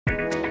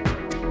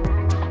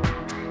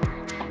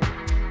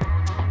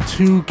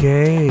Two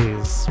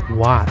Gays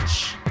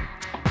Watch.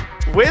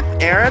 With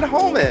Arron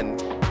Holman.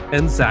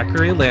 And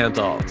Zacary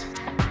Landalt.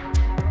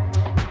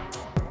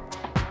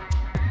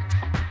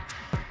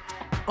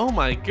 Oh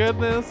my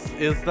goodness,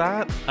 is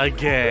that a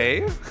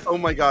gay? Oh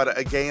my god,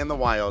 a gay in the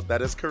wild.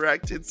 That is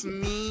correct. It's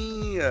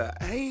me.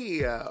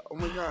 Hey, oh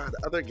my god,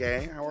 other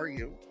gay. How are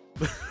you?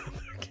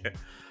 Okay.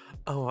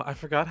 Oh, I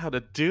forgot how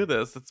to do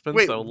this. It's been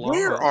Wait, so long.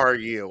 where are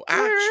you?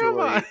 Where am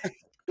I? Actually,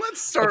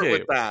 let's start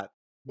with that.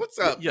 What's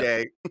up,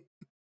 gay?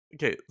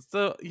 Okay,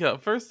 so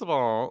first of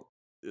all,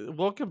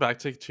 welcome back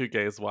to Two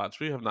Gays Watch.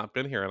 We have not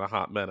been here in a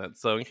hot minute,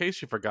 so in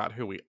case you forgot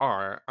who we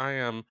are, I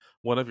am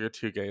one of your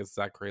two gays,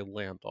 Zacary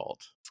Landalt.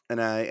 And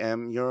I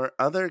am your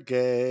other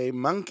gay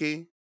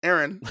monkey,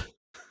 Arron.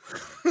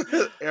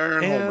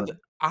 Arron Holman.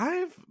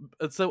 I,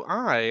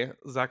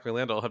 Zachary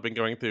Landell, have been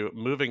going through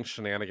moving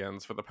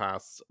shenanigans for the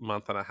past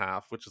month and a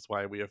half, which is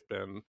why we have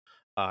been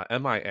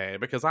MIA,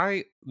 because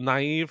I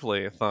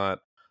naively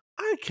thought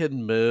I could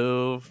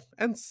move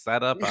and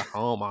set up a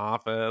home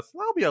office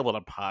and I'll be able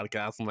to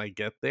podcast when I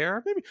get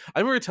there. Maybe I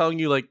remember telling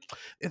you like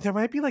there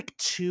might be like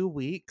 2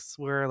 weeks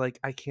where like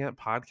I can't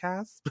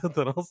podcast, but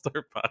then I'll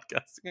start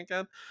podcasting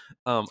again.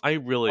 I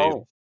really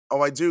Oh,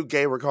 I do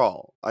gay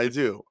recall. I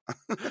do.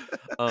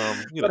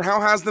 But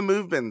how has the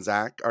move been,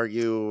 Zach? Are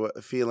you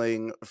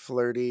feeling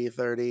flirty,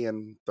 30,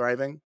 and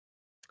thriving?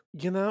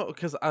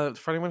 Because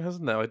for anyone who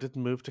doesn't know, I did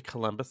move to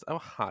Columbus,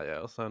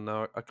 Ohio, so I'm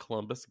now a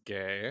Columbus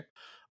gay.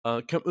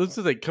 This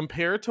is like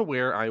compared to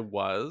where I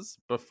was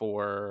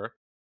before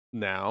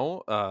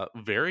now,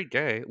 very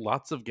gay,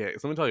 lots of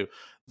gays. Let me tell you,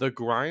 the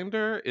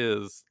grinder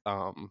is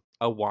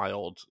a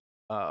wild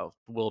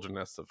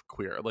wilderness of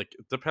queer. Like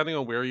depending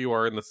on where you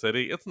are in the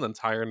city, it's an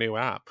entire new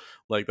app.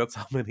 Like that's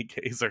how many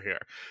gays are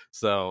here.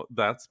 So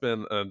that's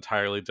been an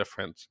entirely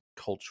different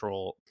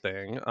cultural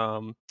thing.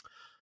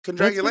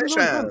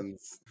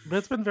 Congratulations. But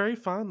it's been very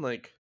fun.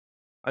 Like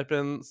I've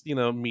been,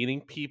 meeting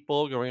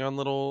people, going on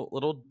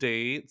little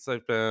dates.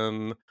 I've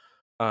been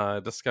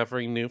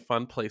discovering new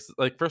fun places.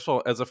 Like first of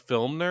all, as a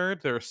film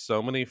nerd, there are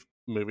so many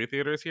movie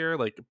theaters here,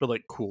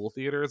 but cool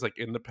theaters, like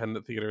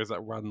independent theaters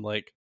that run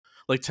like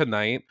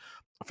tonight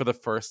for the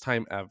first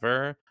time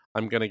ever.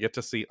 I'm gonna get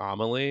to see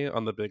Amelie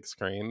on the big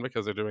screen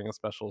because they're doing a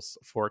special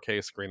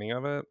 4K screening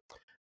of it.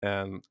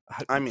 And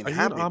I mean, are you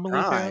an happy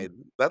Amelie fan? Pride.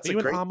 That's Are a you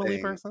an great Amelie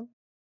thing. person?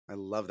 I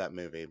love that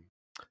movie.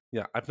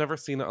 Yeah, I've never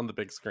seen it on the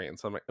big screen,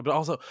 so I'm like, but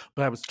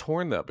I was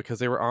torn though because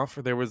there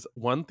was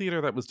one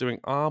theater that was doing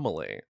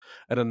Amelie,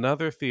 and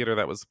another theater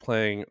that was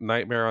playing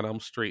Nightmare on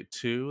Elm Street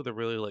 2, the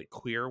really like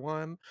queer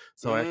one.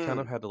 So I kind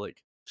of had to like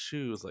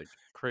choose, like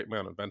create my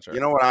own adventure. You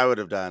know what I would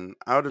have done?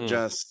 I would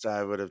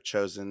Mm. have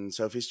chosen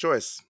Sophie's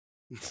Choice.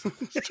 Oh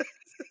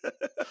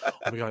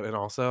my god! And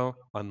also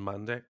on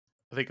Monday,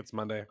 I think it's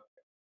Monday.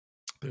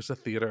 There's a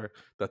theater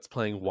that's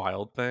playing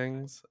Wild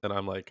Things, and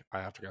I'm like,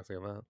 I have to go see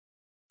that.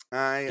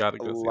 I Gotta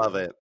go see love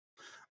that. it.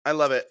 I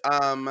love it.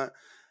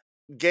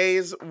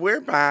 Gays, we're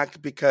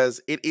back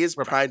because it is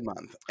We're back. Pride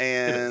Month, It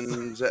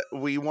is.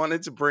 and we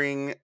wanted to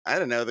bring, I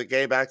don't know, the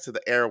gay back to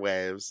the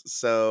airwaves.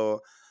 So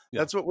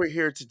Yeah. that's what we're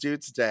here to do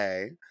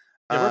today.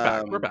 Yeah, we're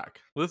back. We're back.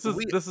 This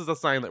is a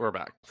sign that we're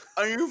back.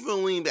 Are you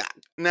feeling back?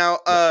 Now,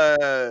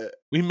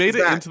 we made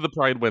it Zach, into the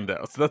Pride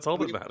window, so that's all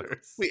that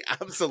matters. We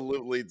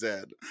absolutely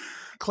did.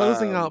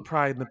 Closing out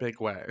Pride in a big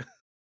way.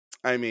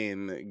 I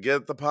mean,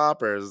 get the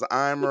poppers.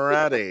 I'm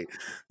ready.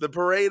 The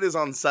parade is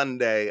on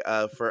Sunday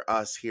for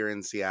us here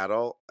in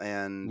Seattle,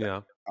 and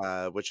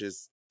which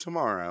is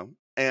tomorrow.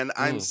 And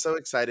I'm so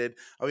excited.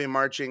 I'll be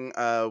marching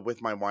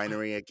with my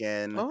winery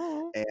again.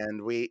 Oh.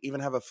 And we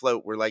even have a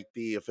float. We're like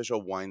the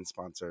official wine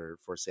sponsor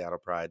for Seattle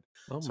Pride.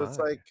 Oh so it's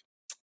my. like,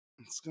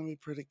 it's going to be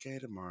pretty gay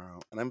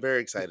tomorrow. And I'm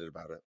very excited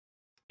about it.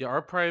 Yeah,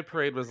 our Pride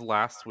parade was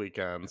last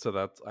weekend,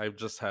 so I've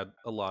just had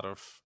a lot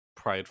of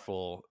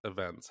prideful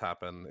events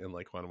happen in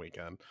like one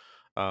weekend.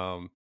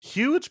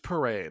 Huge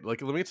parade.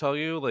 Like let me tell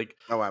you, like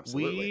Oh,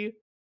 absolutely.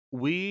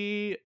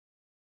 we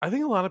I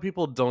think a lot of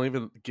people don't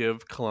even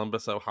give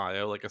Columbus,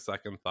 Ohio like a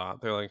second thought.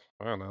 They're like,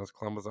 I don't know, it's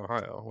Columbus,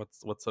 Ohio.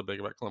 What's so big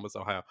about Columbus,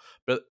 Ohio?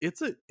 But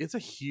it's a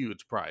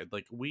huge pride.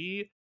 Like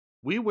we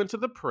went to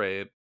the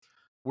parade.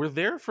 We're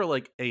there for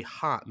like a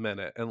hot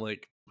minute, and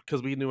like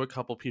because we knew a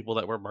couple people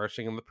that were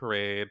marching in the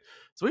parade,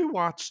 so we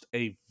watched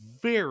a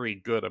very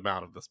good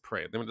amount of this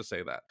parade. Let me just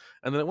say that.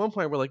 And then at one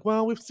point we're like,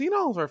 well, we've seen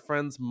all of our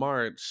friends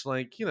march.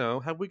 Like,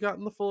 have we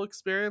gotten the full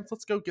experience?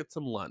 Let's go get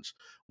some lunch.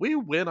 We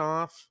went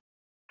off,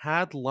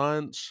 had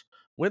lunch,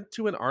 went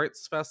to an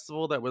arts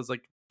festival that was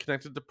like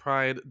connected to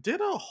Pride,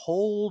 did a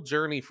whole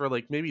journey for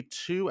like maybe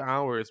 2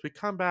 hours. We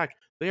come back,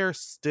 they are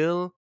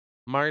still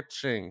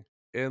marching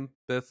in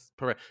this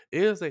parade.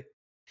 It is a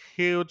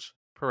huge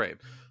parade.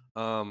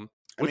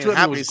 Which I mean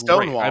happy was great.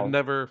 Stonewall.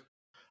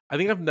 I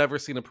think I've never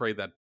seen a parade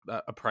that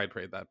a pride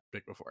parade that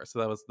big before.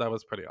 So that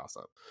was pretty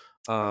awesome.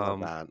 I love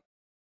that.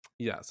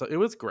 Yeah, so it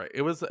was great.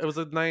 It was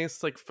a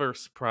nice like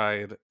first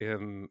pride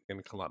in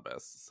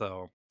Columbus.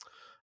 So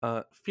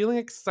feeling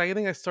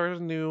exciting. I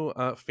started a new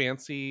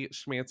fancy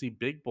schmancy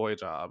big boy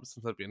job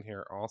since I've been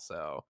here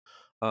also.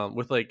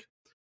 With like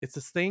it's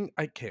this thing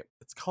I can't.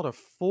 It's called a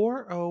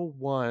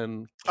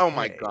 401k. Oh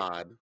my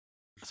god.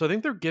 So I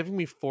think they're giving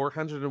me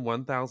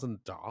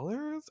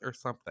 $401,000 or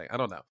something. I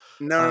don't know.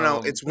 No, no, no,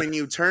 Um, it's when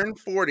you turn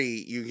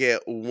 40, you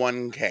get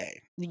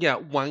 1K. yeah,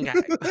 one guy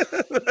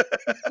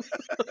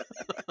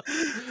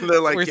They're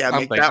or like, "Yeah,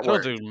 make something. I that don't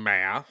work." do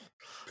math.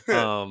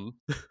 Um,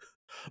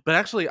 but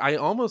actually, I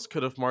almost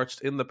could have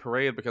marched in the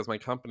parade because my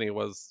company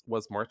was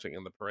marching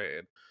in the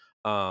parade.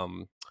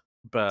 Um,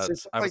 See, but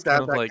stuff I was like kind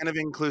that, of that like, kind of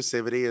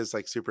inclusivity is,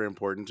 like, super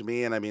important to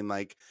me, and I mean,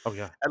 like, oh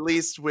yeah, at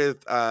least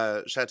with,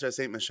 Chateau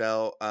Saint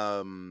Michel,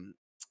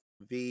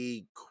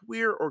 the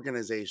queer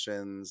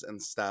organizations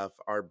and stuff,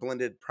 our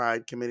blended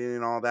pride committee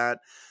and all that,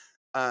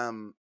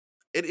 um,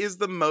 it is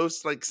the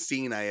most, like,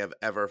 seen I have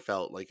ever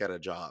felt, like, at a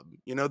job.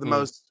 You know, the mm.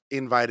 most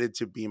invited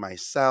to be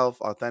myself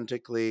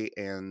authentically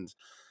and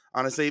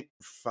honestly,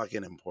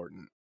 fucking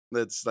important.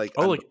 That's, like,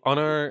 Oh, like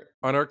unbelievable.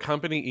 on our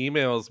company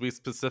emails, we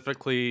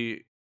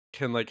specifically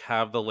can like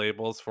have the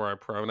labels for our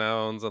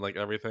pronouns and like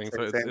everything.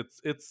 So Same,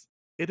 same.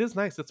 it is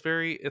nice. It's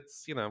very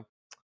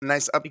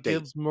Nice it update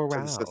gives to the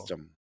morale.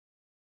 system.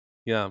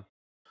 Yeah.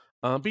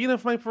 But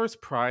for my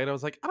first pride, I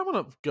was like, I don't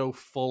want to go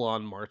full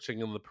on marching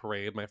in the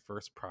parade. My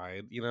first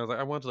pride, I was like,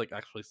 I want to like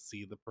actually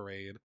see the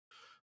parade.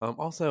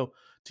 Also,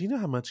 do you know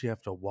how much you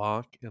have to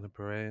walk in a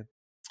parade?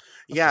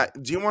 That's Yeah, right.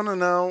 do you wanna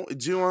know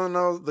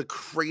the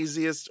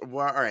craziest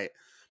well, alright,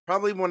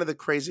 probably one of the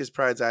craziest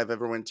prides I've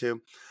ever went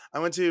to. I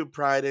went to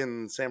Pride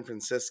in San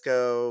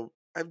Francisco.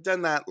 I've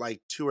done that,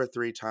 like, 2 or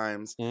 3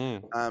 times.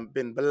 Mm,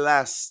 Been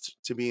blessed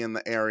to be in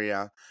the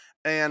area,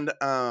 and,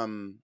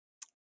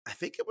 I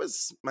think it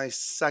was my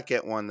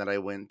second one that I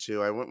went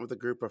to. I went with a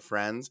group of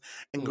friends,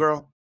 and mm.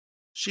 girl,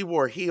 she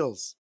wore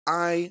heels.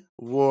 I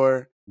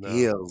wore No.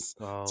 heels.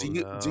 Oh Do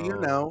you no.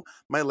 know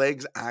my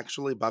legs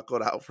actually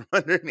buckled out from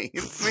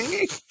underneath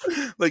me?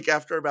 Like,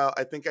 after about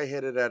I think I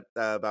hit it at,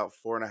 about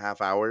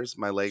 4.5 hours,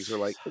 my legs were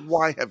like,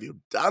 "Why have you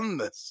done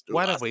this to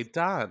What have we us?"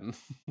 done?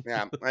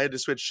 Yeah, I had to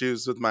switch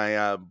shoes with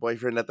my,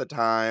 boyfriend at the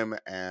time,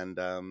 and,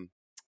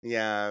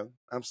 yeah,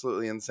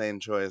 absolutely insane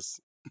choice.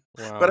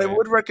 But I Wowie.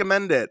 would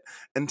recommend it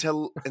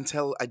until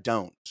I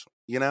don't,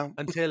 you know?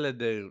 Until I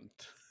don't.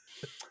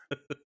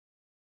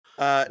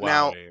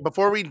 Now, Wowie.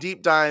 before we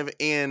deep dive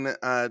in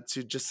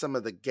to just some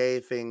of the gay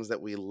things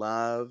that we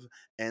love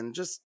and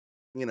just,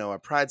 a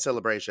pride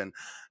celebration,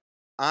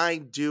 I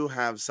do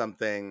have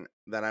something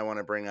that I want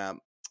to bring up.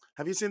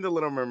 Have you seen The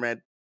Little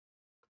Mermaid?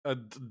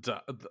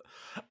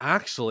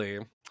 Actually,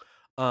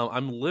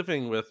 I'm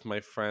living with my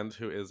friend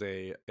who is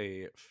a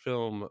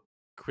film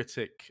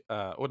critic.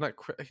 Well, not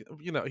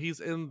he's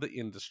in the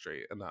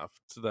industry enough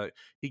so that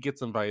he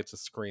gets invited to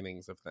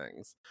screenings of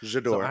things. So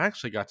J'adore. I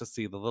actually got to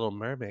see The Little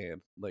Mermaid.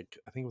 Like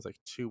I think it was like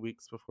 2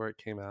 weeks before it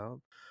came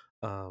out.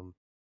 Um,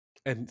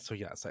 and so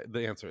yes,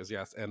 the answer is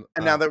yes. And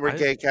And now that we're I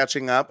gay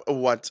catching up,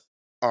 what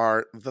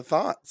are the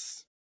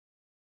thoughts?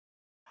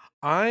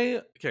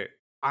 I okay.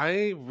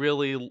 I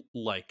really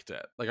liked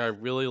it. Like I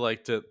really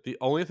liked it. The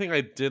only thing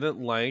I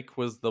didn't like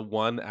was the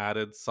one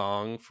added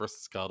song for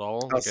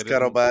Scuttle. Oh, Like I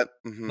didn't scuttlebutt.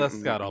 the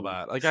Mhm.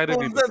 Scuttlebutt. Like I didn't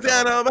What's need the the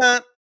Scuttlebutt.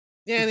 scuttlebutt?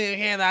 Yeah, you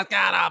hear that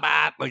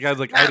Scuttlebutt? Like I was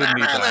like, I didn't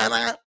need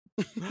that.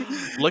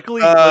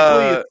 Luckily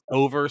uh, it's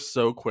over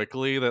so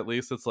quickly that at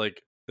least it's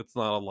like it's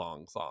not a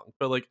long song.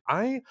 But like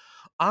I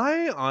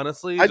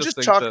honestly I just just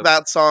think chalked that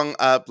that song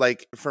up,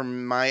 like,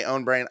 from my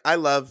own brain. I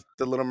love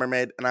The Little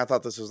Mermaid, and I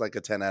thought this was like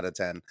a 10 out of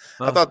 10.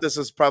 I oh thought this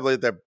was probably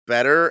the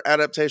better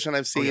adaptation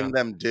I've oh yeah. seen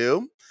them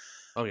do.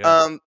 Oh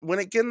yeah. When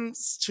it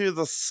gets to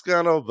the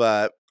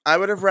scuttlebutt, I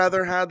would have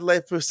rather had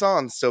Les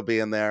Poussins still be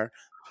in there.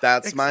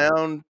 That's Ex- my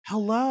own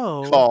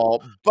Hello.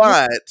 call, Well,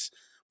 but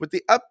with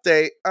the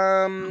update,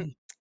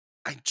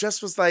 I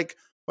just was like,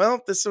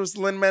 well, this was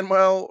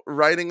Lin-Manuel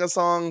writing a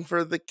song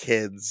for the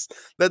kids.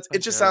 I It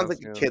just sounds guess, like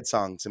a yeah. kid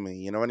song to me,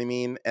 you know what I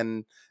mean?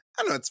 And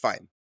I don't know, it's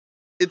fine.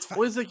 It's Well,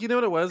 fine. it's like, you know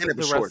what it was? And it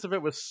was The short. rest of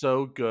it was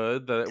so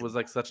good that it It was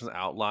like such was. an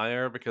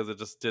outlier because it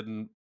just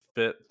didn't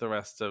fit the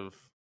rest of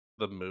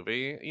the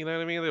movie. You know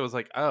what I mean? It was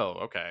like,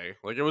 oh, okay.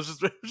 Like it was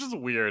just it was just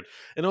weird.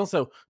 And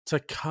also to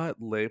cut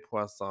Les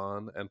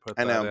Poissons and put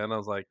I that know. in, I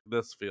was like,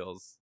 this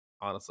feels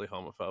honestly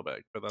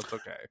homophobic, but that's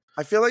okay.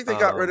 I feel like they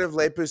got rid Um of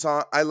Les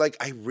Poussins.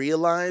 I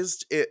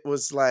realized it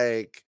was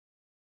like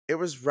it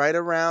was right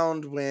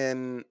around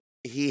when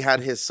he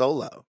had his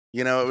solo.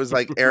 You know, it was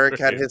like Eric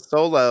had right. his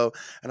solo,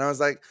 and I was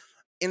like,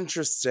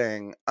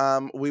 interesting.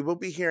 We will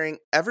be hearing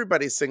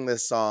everybody sing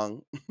this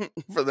song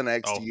for the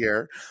next Oh,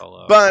 year.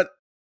 hello. But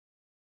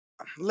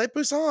Les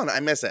Poussins, I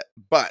miss it.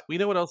 But You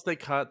know what else they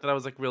cut that I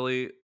was like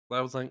really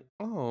I was like,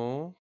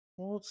 oh,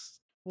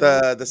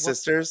 the what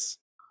sisters,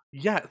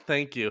 yeah,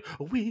 thank you.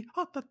 We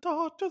are the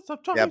daughters of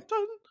yep,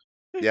 Triton.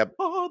 We yep.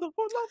 are the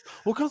one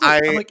love. Well, because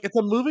like I'm I like, it's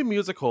a movie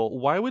musical.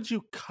 Why would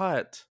you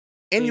cut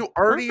and a you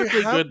already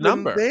perfectly have good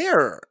them number?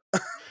 there.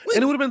 And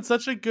Like, it would have been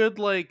such a good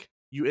like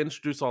you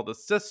introduce all the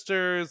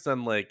sisters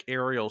and like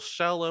Ariel's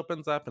shell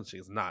opens up and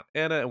she's not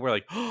in it, and we're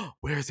like, oh,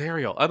 where's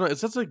Ariel? I don't know.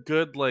 It's such a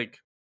good like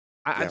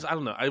yeah. I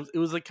don't know. It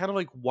was like kind of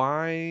like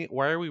why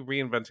are we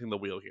reinventing the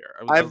wheel here?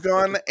 I I've was it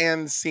gone just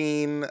and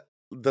seen.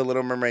 The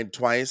Little Mermaid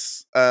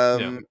twice,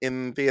 Yeah.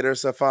 in theater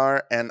so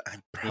far, and I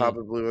Mm.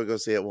 probably will go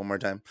see it one more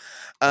time,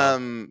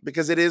 Wow.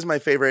 because it is my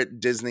favorite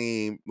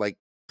Disney, like,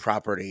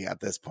 property at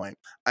this point.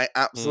 I Mm.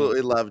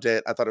 absolutely loved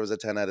it. I thought it was a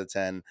 10 out of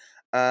 10.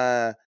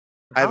 Uh,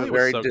 I have a Howie was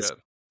very so good.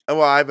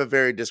 well, I have a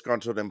very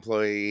disgruntled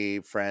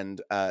employee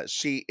friend.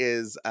 She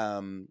is,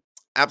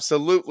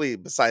 absolutely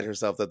beside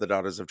herself that the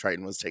Daughters of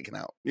Triton was taken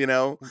out,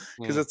 because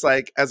Mm. it's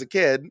like, as a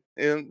kid,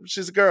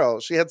 she's a girl,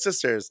 she had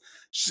sisters,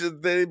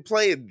 they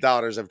played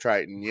Daughters of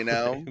Triton, you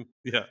know? Right.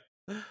 Yeah.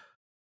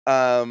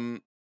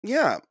 Um,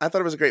 yeah, I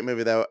thought it was a great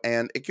movie though,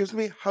 and it gives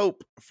me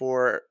hope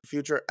for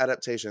future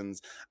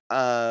adaptations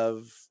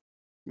of,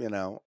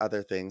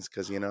 other things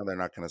because they're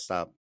not gonna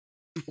stop.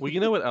 Well, you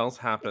know what else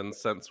happened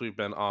since we've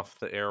been off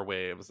the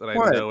airwaves, and I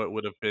What? know it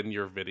would have been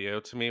your video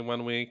to me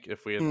one week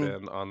if we had Mm.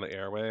 been on the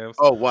airwaves,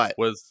 Oh, what?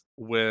 was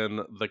when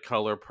the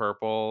Color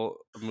Purple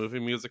movie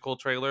musical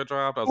trailer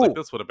dropped. I was like, Oh,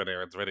 "This would have been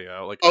Aaron's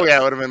video." Like, oh yeah,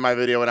 it would have been my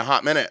video in a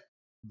hot minute.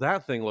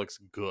 that thing looks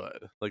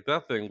good. Like,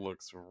 that thing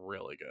looks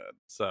really good.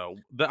 So,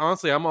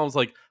 honestly, I'm almost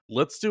like,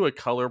 "Let's do a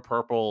Color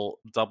Purple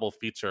double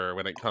feature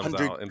when it comes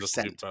out and just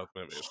do 100%. both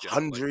movies." Yeah,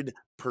 like,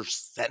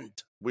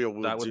 100% we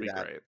will that would do be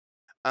that. great.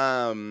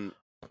 Um,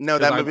 no,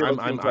 Because that I'm movie I'm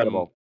looks I'm I'm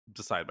incredible.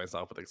 beside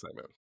myself with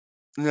excitement.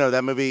 No,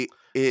 that movie,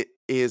 it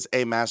is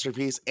a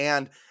masterpiece,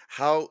 and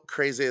how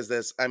crazy is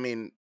this? I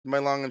mean, my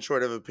long and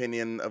short of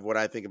opinion of what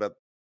I think about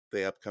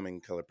the upcoming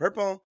Color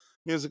Purple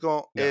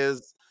musical Yeah.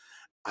 is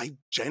I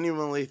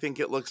genuinely think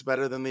it looks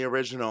better than the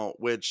original,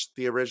 which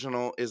the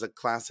original is a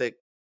classic,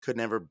 could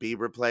never be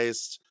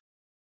replaced.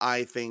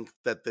 I think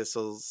that this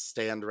will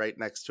stand right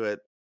next to it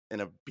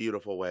in a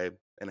beautiful way,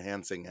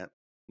 enhancing it.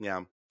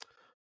 Yeah,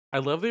 I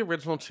love the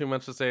original too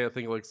much to say I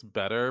think it looks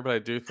better, but I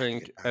do I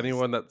think think it does.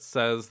 anyone that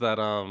says that,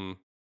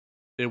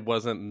 it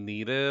wasn't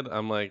needed,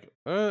 I'm like,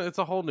 it's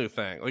a whole new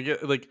thing."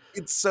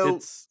 It's so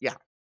it's yeah,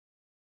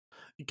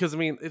 because, I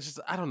mean, it's just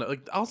I don't know,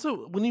 like,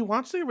 also, when you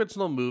watch the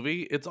original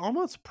movie, it's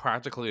almost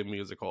practically a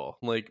musical,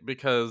 like,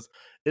 because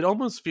it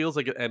almost feels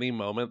like at any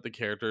moment the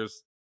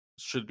characters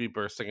should be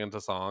bursting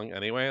into song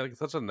anyway, like, it's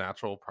such a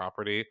natural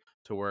property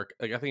to work,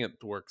 like, I think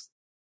it works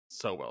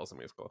so well as a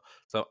musical,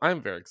 so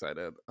I'm very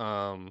excited.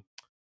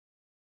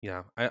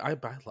 Yeah, I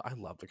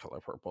love The Color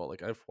Purple,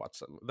 like, I've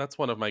watched them. That's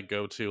one of my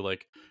go-to,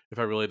 like, if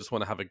I really just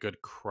wanna have a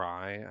good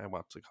cry, I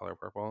watch The Color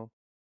Purple.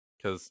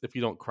 Because if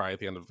you don't cry at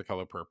the end of The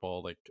Color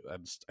Purple, like,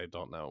 I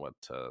don't know what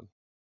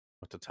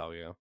to tell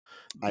you.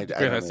 I Granted,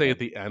 I don't say either. at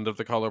the end of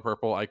The Color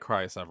Purple, I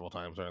cry several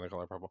times during The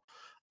Color Purple.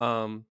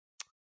 Um,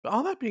 but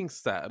all that being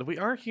said, we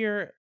are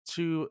here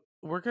to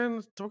we're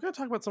gonna talk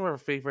about some of our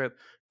favorite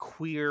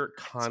queer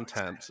So excited.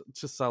 content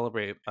to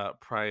celebrate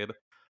Pride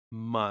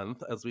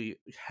Month as we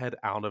head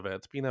out of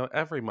it.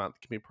 Every month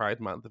can be Pride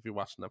Month if you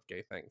watch enough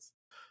gay things.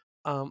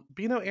 But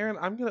Aaron,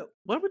 why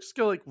don't we just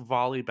go like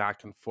volley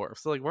back and forth?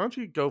 So like why don't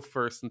you go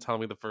first and tell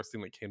me the first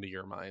thing that came to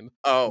your mind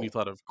when you Oh,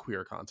 thought of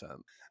queer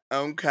content?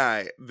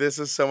 okay. This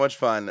is so much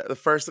fun. The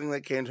first thing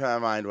that came to my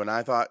mind when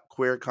I thought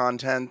queer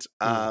content,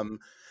 Mm.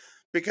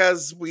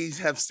 because we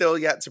have still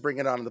yet to bring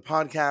it onto the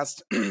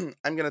podcast,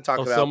 I'm going to talk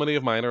Oh, so about. many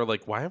of mine are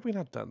like, why have we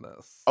not done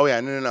Oh this? yeah,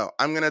 no, no, no.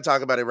 I'm going to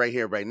talk about it right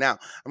here, right now.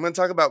 I'm going to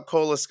talk about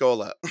Cola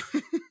Scola.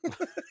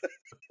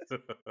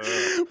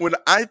 When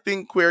I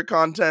think queer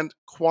content,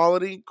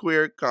 quality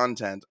queer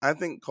content, I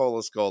think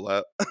Cola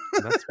Scola.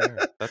 That's fair.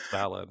 That's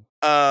valid.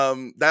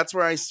 That's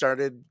where I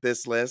started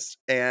this list,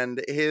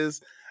 and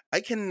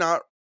I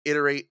cannot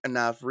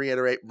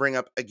reiterate, bring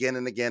up again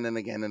and again and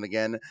again and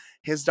again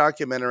his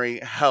documentary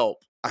Help,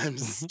 I'm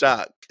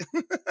Stuck,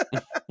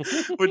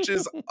 which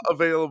is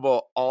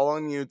available all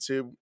on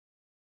YouTube.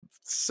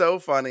 So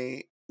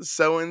funny,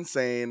 so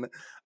insane.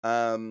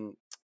 Um,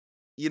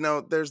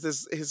 there's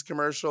this his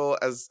commercial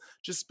as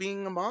just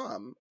being a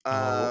mom.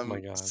 Oh my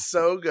god.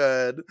 So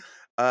good.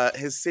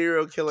 His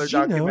serial killer Did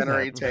you know that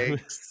documentary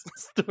takes,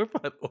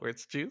 store-bought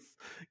orange juice?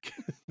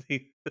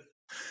 and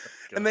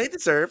God. they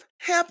deserve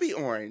Happy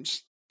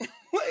Orange.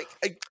 I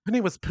Her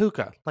name was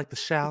Puka, like the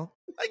shell.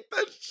 like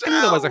the I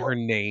knew that wasn't shell. her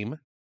name,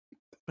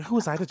 but who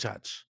was I to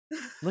judge?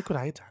 Look what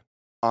I had done.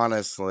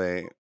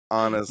 Honestly, Look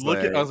at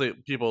honestly, honestly,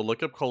 people,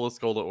 look up Cola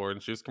Cola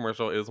orange juice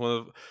commercial is one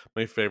of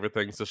my favorite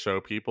things to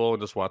show people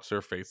and just watch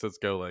their faces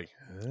go like,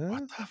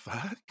 what "Huh? the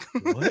fuck?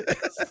 What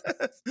is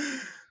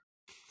this?"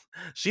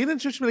 She didn't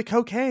introduce me to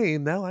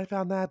cocaine. No, I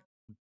found that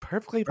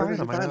perfectly fine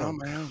Perfectly on my fine on own.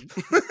 my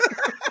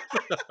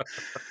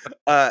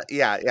own.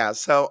 Yeah, yeah.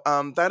 So,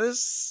 that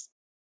is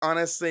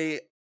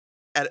honestly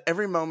at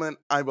every moment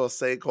I will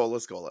say Cola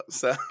Scola.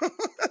 So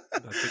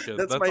that's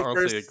That's my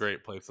honestly a first.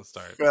 great place to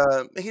start.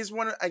 He's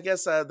one. I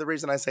guess the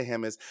reason I say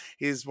him is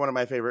he's one of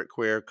my favorite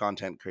queer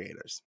content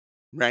creators.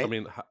 I Right?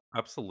 mean,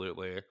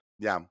 absolutely.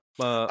 Yeah.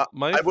 My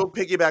I will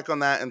piggyback on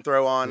that and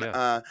throw on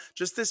yeah.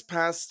 just this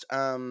past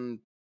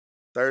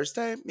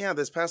Thursday. Yeah,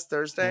 this past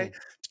Thursday Mm,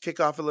 to kick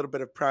off a little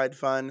bit of Pride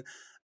fun.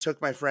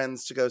 Took my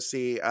friends to go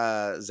see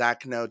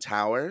Zach No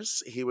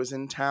Towers. He was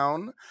in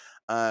town,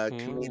 mm,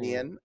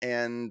 comedian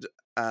and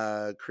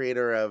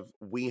creator of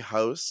We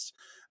Host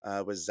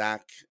was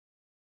Zach.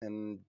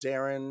 and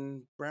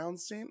Darren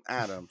Brownstein.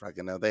 I don't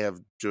fucking know. They have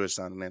Jewish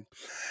sounding names.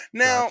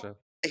 Now, Gotcha.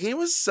 he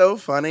was so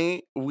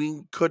funny.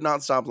 We could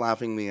not stop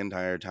laughing the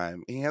entire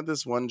time. He had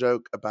this one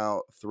joke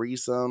about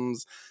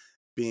threesomes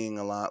being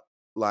a lot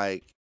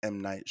like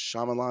M. Night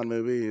Shyamalan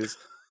movies,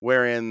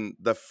 wherein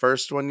the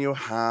first one you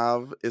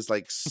have is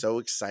like so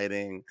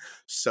exciting,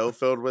 so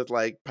filled with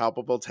like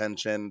palpable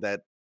tension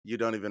that you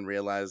don't even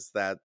realize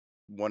that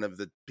one of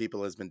the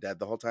people has been dead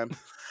the whole time.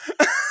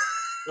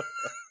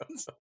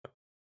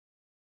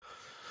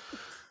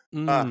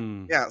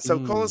 Mm, Yeah, so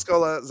Cola mm.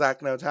 Scola,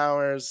 Zach No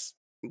Towers,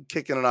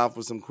 kicking it off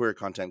with some queer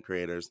content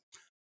creators.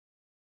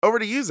 Over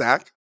to you,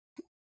 Zach.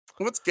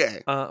 What's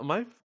gay?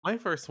 My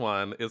first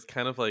one is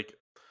kind of like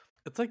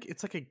it's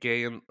like a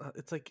gay and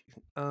it's like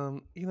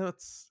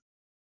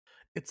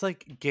it's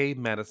like gay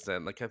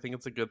medicine. Like I think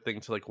it's a good thing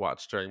to like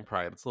watch during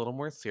Pride. It's a little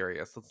more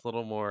serious. It's a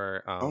little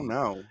more Oh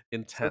no.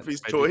 intense.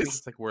 Sophie's I do think choice.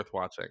 it's like worth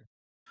watching.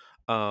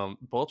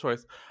 Bold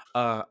choice.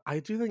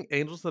 I do think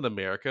Angels in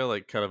America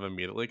like kind of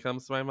immediately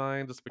comes to my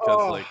mind just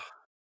because Oh, like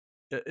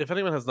if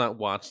anyone has not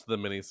watched the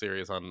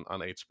miniseries on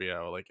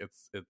HBO, like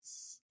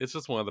it's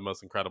just one of the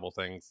most incredible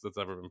things that's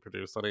ever been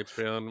produced on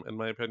HBO in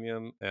my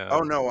opinion. oh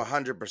And no,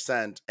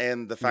 100%.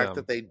 And the fact yeah,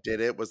 that they did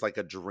it was like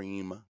a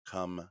dream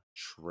come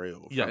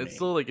true yeah, for it's me.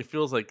 still like it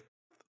feels like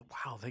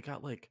wow, they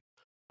got like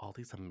all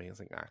these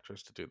amazing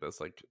actors to do this,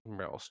 like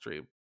Meryl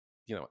Streep,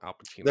 Al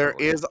There Pacino,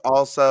 like is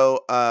also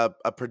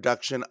a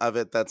production of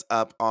it that's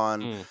up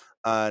on mm.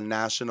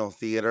 National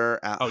Theater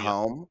at Oh yeah,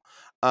 home.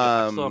 yeah.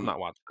 I still have Um, not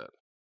watched it.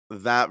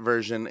 that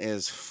version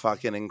is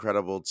fucking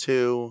incredible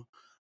too.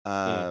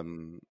 Mm.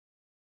 Um,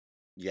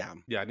 yeah,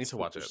 Yeah, I need to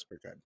watch super, it. super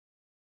good.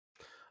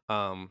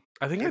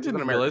 I think I Angels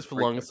in didn't America realize is for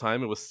the freaking. longest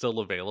time it was still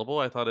available.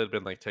 I thought it had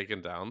been like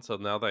taken down. So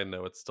now that I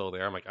know it's still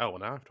there, I'm like, oh, well,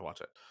 now I have to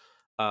watch it.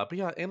 But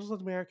yeah, Angels in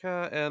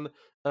America, and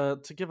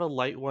to give a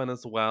light one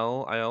as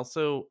well, I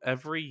also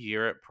every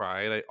year at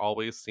Pride, I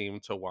always seem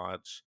to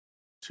watch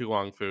Tu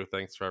Wong Fu.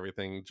 Thanks for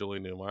everything, Julie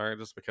Newmar,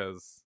 just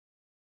because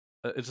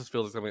it just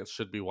feels like something that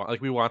should be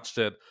like we watched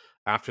it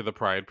after the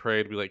Pride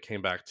Parade. We like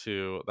came back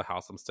to the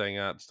house I'm staying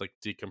at, just like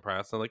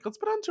decompress and like let's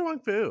put on Tu Wong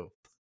Fu,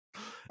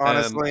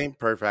 and Honestly,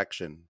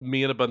 perfection.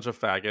 me and a bunch of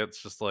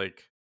faggots just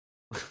like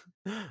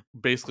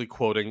basically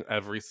quoting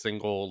every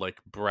single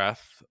like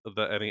breath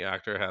that any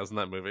actor has in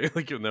that movie,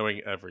 like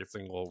knowing every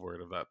single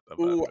word of that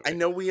Ooh, I movie.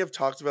 know we have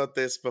talked about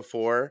this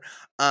before.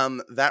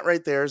 That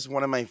right there is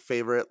one of my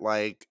favorite,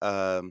 like,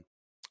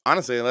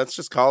 honestly, let's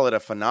just call it a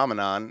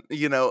phenomenon,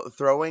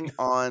 throwing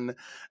on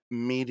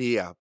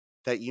media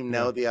that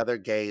Yeah, the other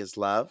gays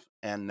love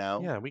and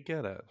know. yeah, we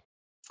get it.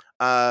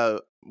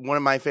 One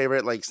of my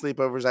favorite, like,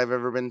 sleepovers I've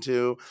ever been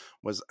to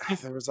was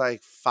there was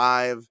like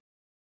five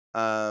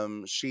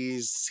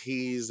she's,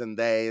 he's, and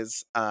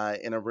they's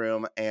in a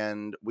room,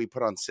 and we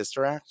put on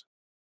Sister Act.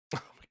 Oh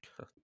my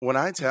god, When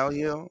I tell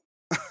you,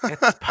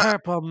 it's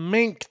purple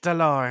mink,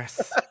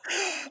 Dolores.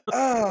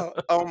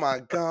 oh my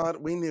god,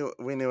 we knew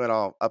it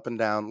all, up and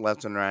down,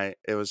 left and right.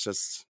 It was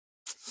just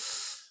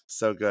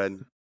so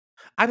good.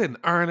 I didn't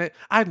earn it.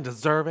 I didn't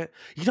deserve it.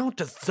 You don't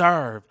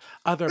deserve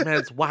other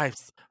men's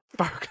wives,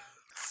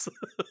 Fergus.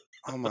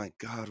 Oh my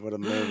god, what a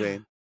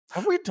movie.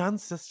 Have we done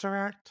Sister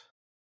Act?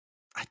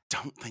 I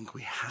don't think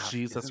we have.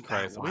 Jesus Isn't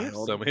that Christ, we have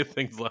wild? so many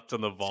things left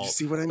in the Do you vault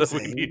see what I'm that we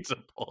saying? need to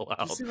pull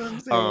Do you out. see what I'm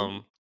saying?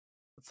 Um,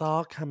 it's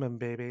all coming,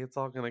 baby. It's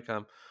all gonna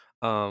come.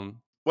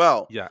 Um,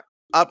 Well, yeah,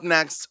 up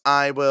next,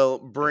 I will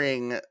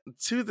bring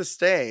to the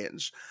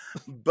stage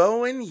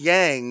Bowen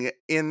Yang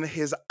in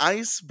his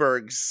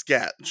iceberg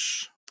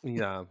sketch.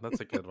 yeah, that's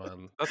a good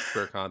one. That's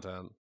queer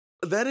content.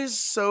 That is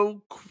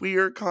so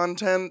queer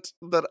content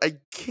that I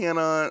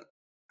cannot.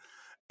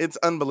 It's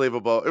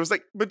unbelievable. It was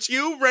like, but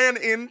you ran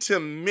into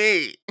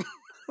me.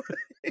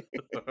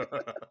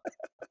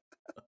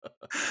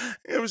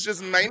 It was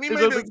just minding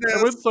my It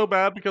business, went so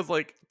bad because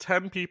like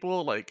 10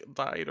 people like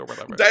died or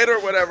whatever. died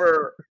or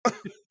whatever.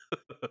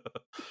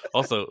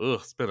 Also, ugh,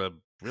 it's been a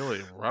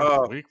really rough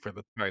Oh, week for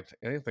the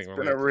anything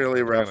been a related to the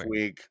really rough Titanic.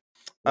 week.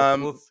 Let's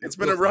It's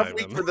been a let's rough dive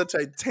week in. for the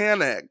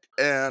Titanic,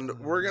 and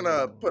we're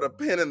gonna put a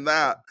pin in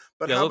that.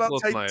 But Yeah, how about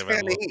let's not even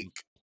Titanic?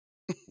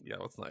 yeah,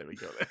 let's not even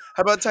go there.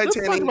 How about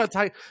Let's talk Titanic? about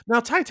now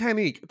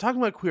Titanic.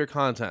 Talking about queer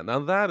content. Now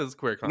that is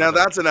queer Now content.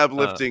 that's an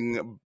Uh,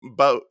 uplifting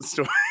boat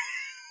story.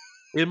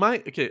 in my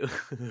okay,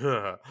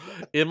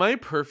 in my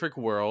perfect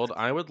world,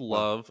 I would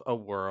Well, love a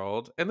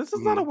world, and this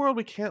is not a mhm. world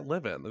we can't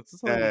live in. This is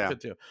Yeah, something yeah, we yeah. could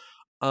do.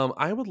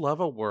 I would love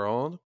a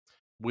world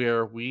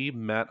where we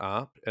met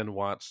up and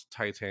watched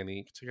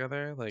Titanic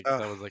together. Like Oh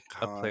that was like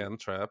a God. planned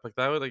trip. Like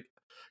that would like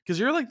because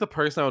you're like the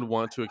person I would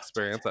want to Love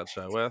experience that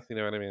show Titanic. with. You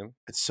know what I mean?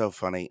 It's so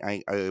funny.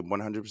 I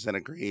 100%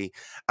 agree.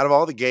 Out of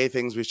all the gay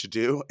things we should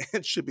do,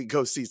 it should be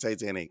go see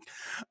Titanic.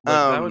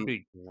 Like that would Um,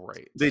 be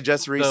great. they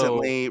just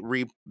Though recently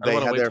I don't they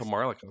want to had wait their till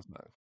Marla comes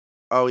back.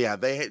 oh yeah,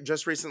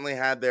 just recently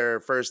had their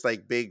first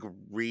like big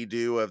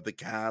redo of the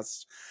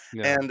cast,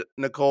 Yeah. and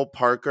Nicole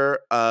Parker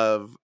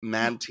of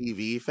Mad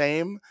TV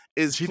fame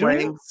Is is she doing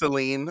it? playing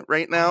Celine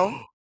right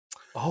now.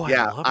 Oh, I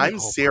Yeah, love I'm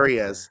Nicole Parker.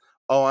 serious.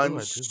 Oh, Oh, I'm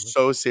I do love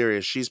so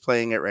serious. She's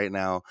playing it right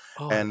now,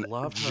 Oh, I and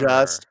love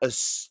just her.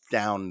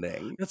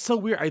 astounding. That's so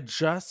weird. I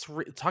just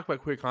talk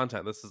about queer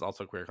content. This is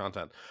also queer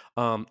content.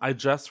 I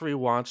just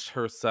rewatched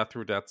her Seth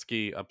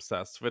Rudetsky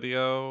obsessed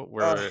video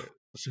where Ugh.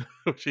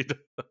 she d-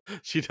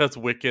 she does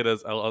Wicked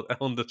as Ellen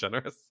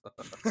DeGeneres.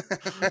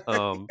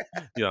 um,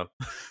 yeah,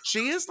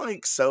 She is,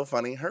 like, so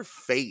funny. Her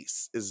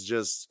face is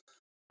just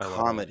I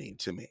love it. comedy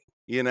to me,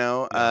 you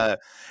know? Yeah.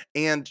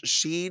 And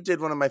she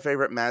did one of my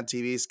favorite Mad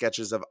TV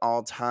sketches of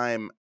all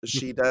time.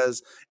 She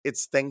does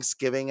It's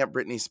Thanksgiving at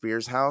Britney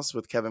Spears' house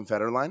with Kevin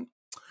Federline,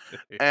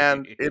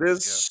 and it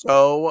is Yeah.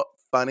 so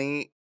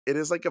funny.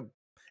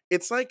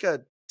 It's like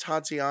a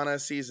Tatiana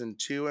season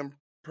 2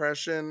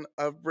 impression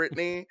of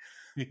Britney,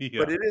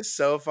 but Yeah. it is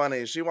so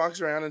funny. She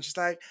walks around and she's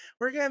like,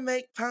 "We're gonna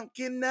make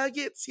pumpkin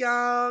nuggets,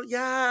 y'all.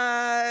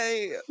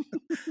 Yay!"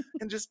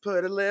 And just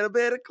put a little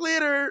bit of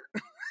glitter.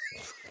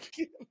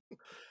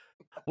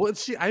 Well,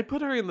 she I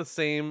put her in the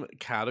same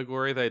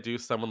category that I do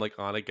someone like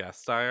on a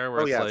guest star,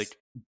 where Oh, it's yes. like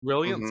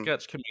brilliant Mhm.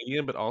 sketch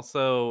comedian, but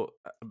also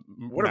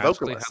What a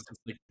magically has vocalist. this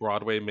like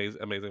Broadway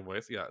amazing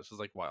voice. Yeah, it's just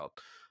like wild.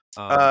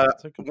 Uh,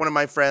 So good. One of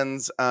my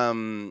friends,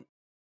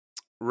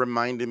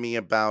 reminded me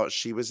about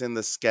she was in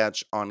the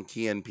sketch on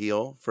Key and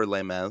Peele for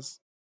Les Mis.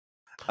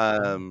 Oh,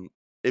 Um,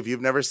 if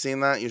you've never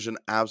seen that, you should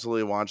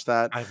absolutely watch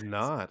that. I've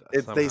not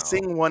They somehow.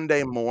 sing "One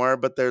Day More,"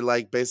 but they're,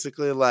 like,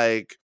 basically,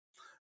 like,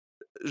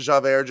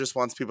 Javert just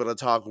wants people to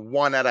talk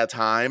one at a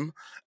time,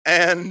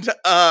 and,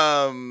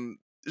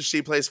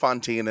 she plays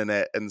Fantine in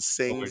it and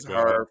Oh my sings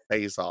god. her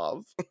face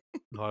off.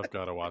 No, I've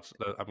got to watch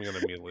that. I'm gonna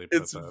immediately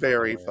put It's that on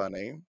very my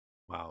funny.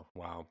 wow,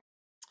 wow.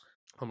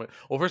 Oh my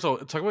well, first of all,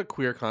 talk about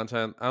queer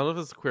content. I don't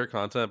know if it's queer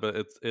content, but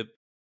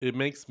it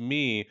makes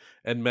me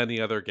and many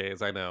other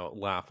gays I know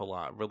laugh a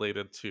lot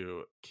related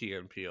to Key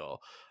and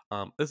Peele.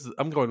 This is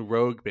I'm going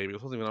rogue, baby.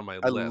 This wasn't even on my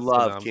I list,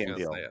 but now love I'm Key just and gonna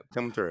say Peele. it.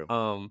 Come through.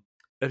 Um,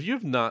 if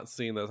you've not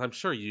seen this, I'm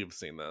sure you've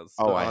seen this,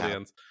 Oh, but I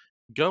have. audience,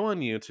 go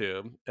on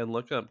YouTube and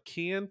look up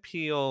Key and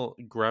Peele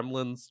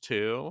Gremlins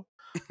 2.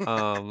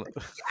 Um,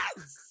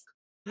 Yes!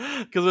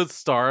 because it's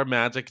Star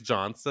Magic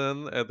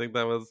Johnson. I think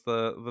that was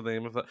the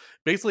name of it.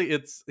 Basically,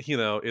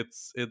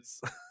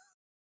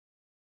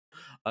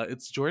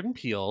 it's Jordan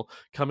Peele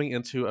coming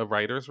into a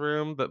writer's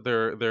room that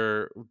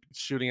they're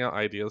shooting out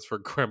ideas for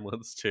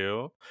Gremlins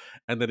 2,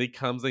 and then he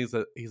comes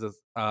and he's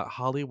a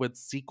Hollywood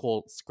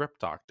sequel script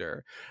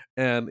doctor,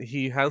 and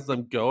he has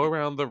them go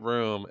around the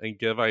room and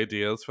give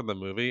ideas for the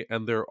movie,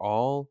 and they're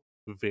all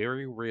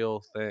very real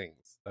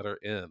things that are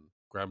in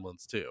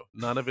Gremlins 2.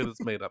 None of it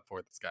is made up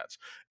for the sketch,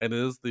 and it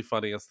is the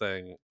funniest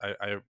thing.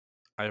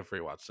 I've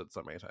rewatched it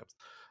so many times,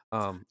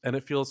 and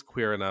it feels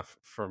queer enough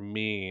for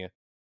me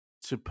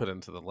to put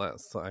into the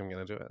list, so I'm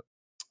gonna do it.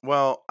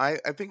 Well, I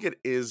think it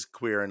is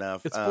queer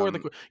enough. It's for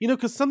the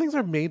because some things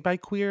are made by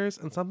queers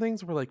and some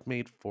things were, like,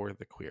 made for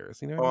the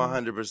queers, you know what Oh, I mean?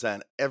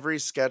 100%. Every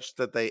sketch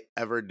that they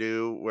ever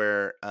do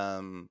where,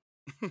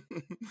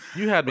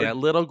 You had me where at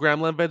Little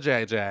Gremlin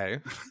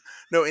Vajayjay.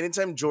 no,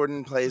 anytime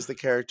Jordan plays the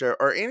character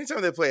or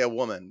anytime they play a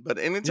woman, but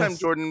anytime Yes.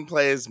 Jordan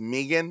plays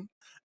Megan,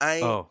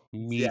 I Oh,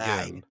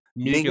 die. Megan.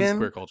 Megan's Megan?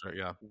 queer culture,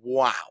 yeah.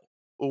 Wow.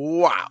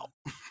 Wow.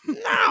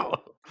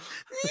 "No!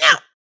 No!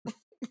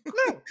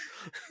 No!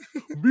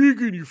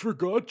 Megan, you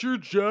forgot your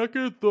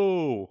jacket,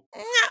 though!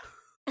 No!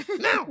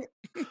 No!"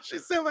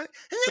 She's so funny.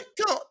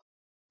 Go.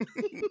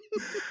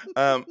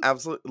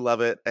 Absolutely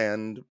love it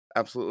and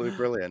absolutely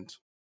brilliant.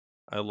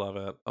 I love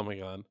it. Oh my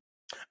god.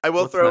 I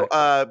will What's throw,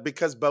 next?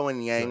 because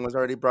Bowen Do Yang it. was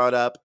already brought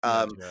up,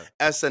 Yeah, do it.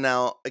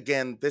 SNL,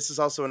 again, this is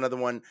also another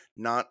one,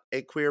 not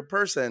a queer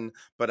person,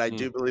 but I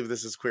do Mm, believe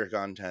this is queer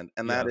content,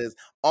 and that yeah. is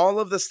all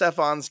of the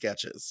Stefan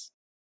sketches.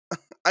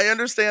 I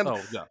understand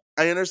Oh, yeah.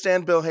 I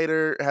understand Bill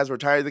Hader has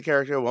retired the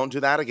character, won't do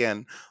that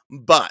again,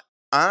 but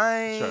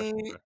Sure, I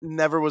sure.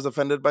 never was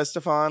offended by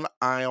Stefan.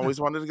 I No, always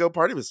wanted to go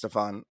party with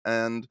Stefan,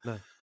 and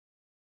no.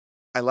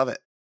 I love it.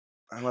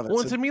 I love it. Well,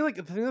 So and to me, like,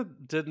 the thing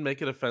that didn't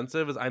make it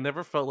offensive is I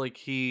never felt like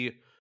he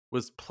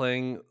was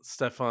playing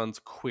Stefan's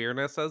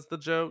queerness as the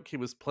joke. He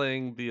was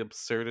playing the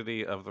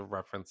absurdity of the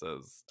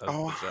references as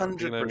oh, the joke.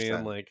 You know what I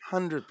mean? 100%, Like,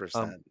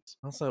 um, 100%.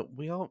 also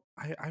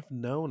I've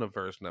known a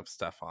version of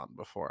Stefan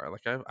before.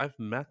 Like I've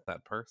met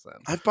that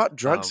person. I've bought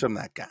drugs Um from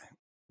that guy.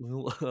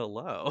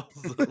 hello.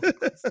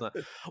 Let's not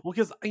well,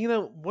 because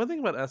one thing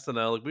about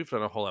SNL, like we've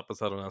done a whole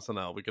episode on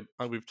SNL.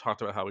 We've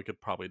talked about how we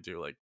could probably do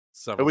like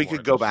But several we more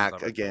could go editions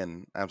back of it,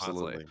 again,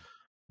 honestly. absolutely.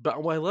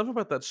 But what I love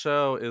about that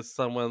show is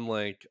someone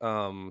like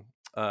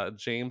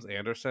James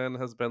Anderson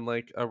has been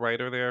like a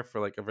writer there for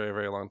like a very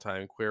very long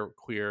time,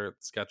 queer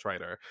sketch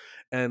writer.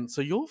 And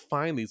so you'll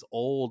find these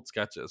old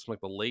sketches from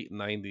like the late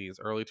 90s,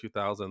 early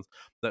 2000s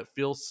that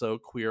feel so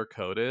queer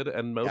coded,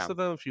 and Yeah, most of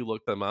them if you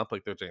look them up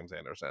like they're James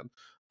Anderson.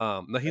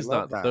 Now I he's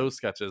love not that. those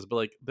sketches, but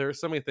like there are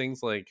so many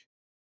things like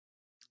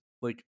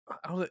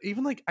I don't know,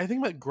 even like I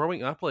think about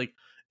growing up like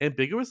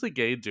Ambiguously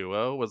Gay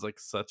Duo was like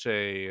such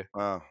a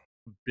Oh,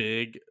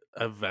 big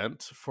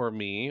event for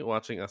me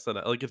watching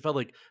SNL. Like, it felt,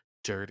 like,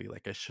 dirty,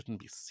 like, I shouldn't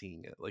be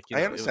seeing it. Like,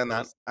 I it understand it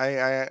that. was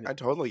I yeah, I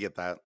totally get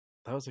that.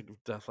 that was, like,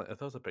 definitely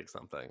that was a big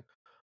something.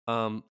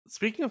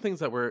 Speaking of things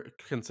that were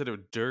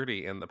considered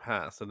dirty in the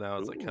past, and now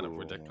it's like kind of Ooh.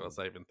 ridiculous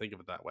I even think of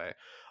it that way.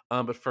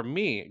 But for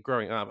me,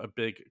 growing up, a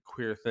big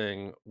queer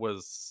thing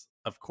was,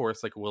 of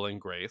course, like Will and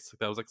Grace.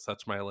 That was like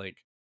such my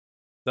like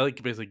that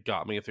like basically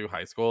got me through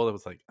high school. It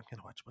was like I'm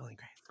gonna watch Will and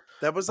Grace.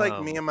 That was, like,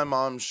 me Um, and my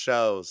mom's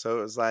show, so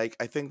it was, like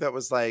I think that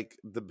was, like,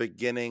 the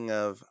beginning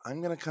of, "I'm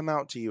gonna come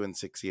out to you in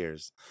 6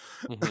 years."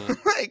 mhm.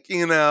 Like,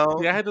 you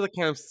know? Yeah, I had to like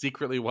kind of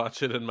secretly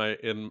watch it in my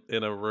in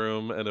a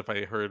room, and if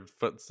I heard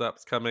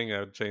footsteps coming,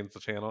 I would change the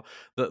channel.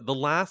 The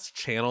last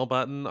channel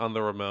button on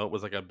the remote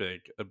was like a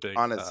big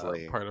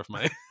Honestly. part of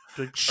my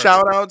big part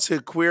of Shout out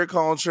to queer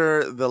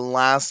culture, the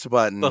last the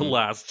button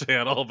last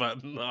channel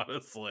button,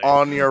 honestly.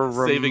 on your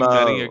Saving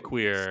many a remote.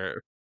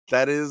 queer.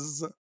 That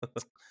is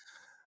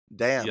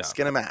damn, Yeah.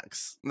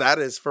 Skinamax. That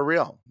is for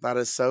real. That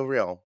is so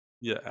real.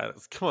 Yeah,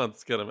 come on,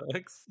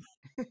 Skinamax.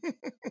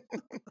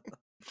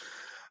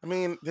 I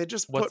mean, they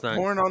just What's put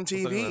porn next? on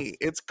What's on your TV. list?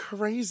 It's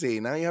crazy.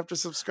 Now you have to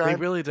They subscribe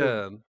really to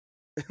did.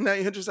 now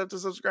you just have to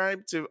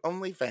subscribe to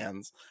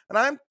OnlyFans, and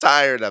I'm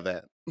tired of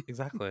it.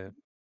 Exactly.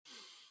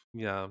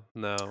 Yeah,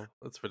 no,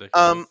 it's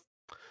Um, ridiculous.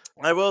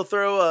 I will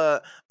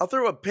I'll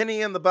throw a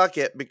penny in the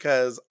bucket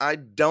because I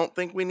don't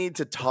think we need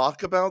to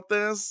talk about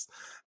this.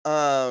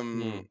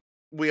 Mm, Um,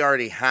 we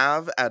already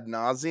have ad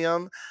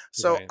nauseum,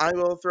 so right. I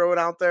will throw it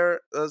out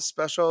there. A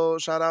special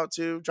shout out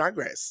to Drag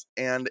Race,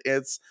 and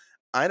it's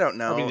I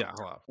don't I mean, know yeah,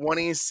 hello.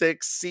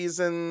 26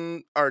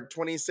 season or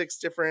 26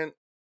 different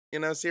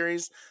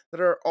series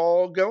that are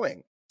all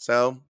going.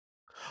 So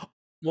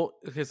Well,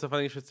 okay, so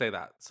funny you should say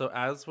that. So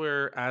as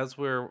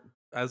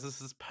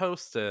this is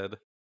posted,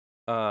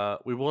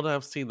 we will not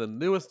have seen the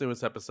newest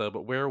episode,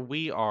 but where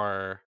we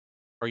are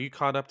you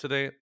caught up to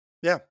date?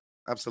 yeah,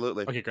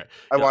 absolutely. Okay, great.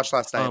 I Yeah. watched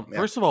last night. Yeah.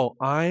 First of all,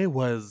 I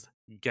was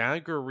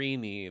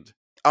gaggerinied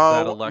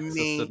that Oh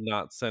Alexis did me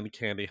not send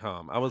Candy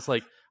home. I was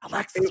like,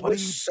 Alexis, It what are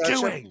was you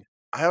such a doing?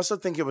 I also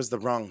think it was the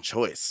wrong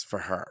choice for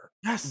her.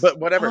 Yes. But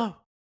whatever, Hello.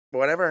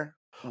 whatever,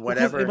 Well,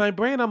 because in whatever. my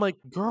brain, I'm like,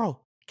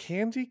 girl,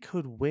 Candy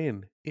could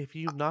win. If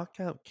you knock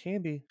out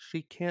Candy,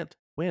 she can't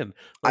win.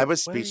 I Like,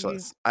 was what are you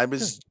speechless. I doing?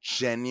 was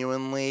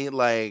genuinely,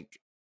 like,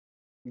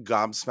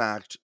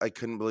 gobsmacked. I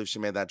couldn't believe she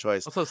made that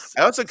choice. Also,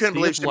 I also couldn't see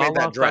believe if she made Lala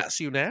that fucks dress.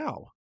 you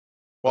now.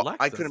 Well,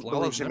 I Alexis, couldn't believe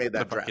Lala's she never made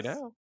gonna that fuck you dress.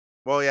 now.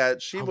 Well, yeah,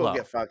 she will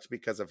get Hello. fucked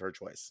because of her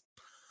choice.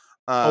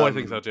 Oh, I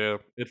think so Um, too.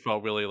 It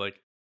felt really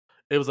like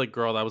it was like,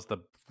 girl, that was the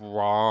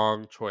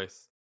wrong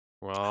choice.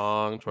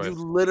 Wrong you choice.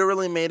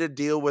 literally made a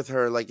deal with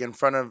her, like, in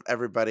front of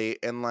everybody,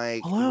 and,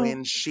 like, Hello.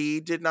 when she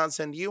did not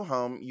send you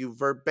home, you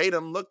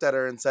verbatim looked at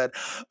her and said,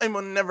 "I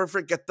will never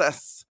forget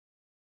this."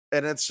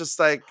 And it's just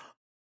like,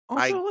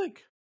 I Also,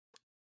 like,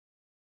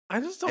 I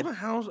just don't I know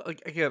how.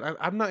 Like, again,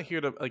 I'm not here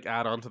to like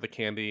add on to the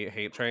Candy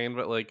hate train,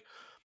 but like,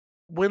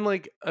 when,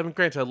 like, I mean,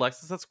 granted,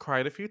 Alexis has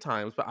cried a few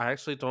times, but I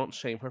actually don't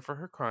shame her for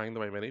her crying the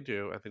way many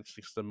do. I think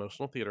she's just an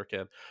emotional theater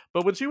kid.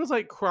 But when she was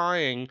like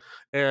crying,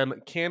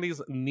 and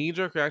Candy's knee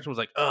jerk reaction was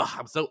like, "Ugh,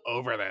 I'm so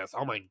over this.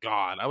 Oh my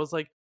god." I was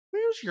like,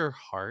 "Where's your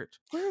heart?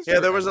 Where's yeah,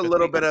 your there was a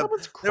little empathy? bit If of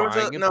someone's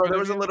crying in front there of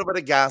was a you, little bit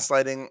of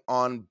gaslighting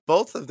on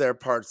both of their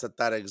parts at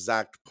that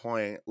exact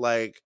point.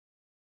 Like,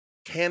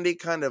 Candy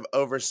kind of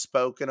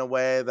overspoke in a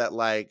way that,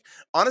 like,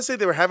 honestly,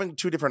 they were having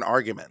 2 different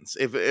arguments.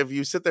 If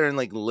you sit there and,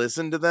 like,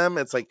 listen to them,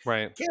 it's like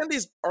right?"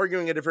 Candy's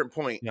arguing a different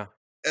point, Yeah.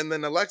 and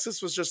then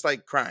Alexis was just,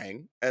 like,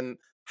 crying and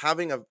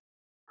having a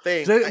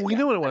thing We yeah,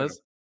 know what it anyway.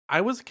 was.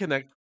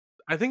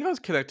 I think I was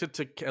connected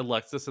to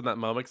Alexis in that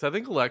moment because I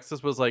think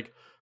Alexis was like,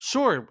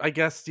 "Sure, I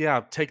guess,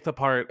 yeah, take the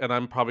part, and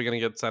I'm probably gonna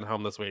get sent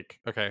home this week.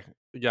 Okay,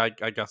 yeah,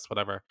 I guess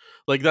whatever."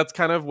 Like that's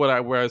kind of where I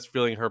was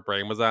feeling her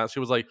brain was at. She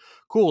was like,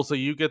 "Cool, so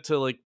you get to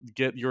like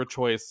get your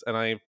choice, and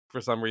I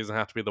for some reason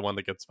have to be the one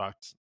that gets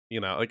fucked."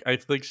 Like I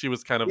think she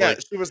was kind of Yeah, like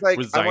she was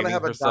like, "I wanna resigning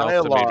have a herself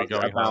to maybe dialogue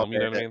going about home. You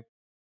know what I it." mean?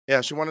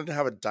 Yeah, she wanted to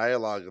have a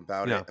dialogue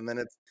about it, Yeah. and then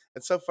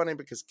it's so funny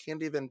because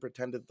Candy then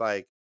pretended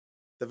like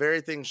the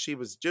very thing she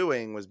was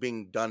doing was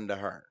being done to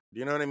her. Do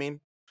you know what I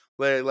mean?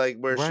 Like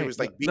where she Right. was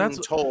like That's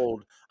being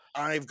told,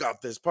 "I've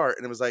got this part,"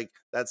 and it was like,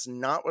 "That's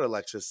not what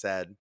Alexis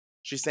said.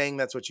 She's saying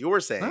that's what you're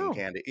saying, no.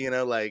 Candy."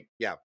 Like,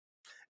 yeah,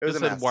 it was Just a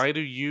said, mess. "Why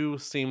do you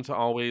seem to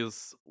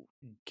always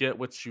get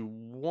what you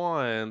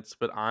want,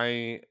 but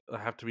I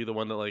have to be the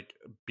one to like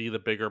be the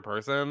bigger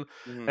person?"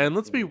 Mhm, And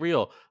let's be mhm,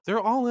 real, they're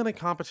all in a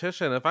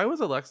competition. If I was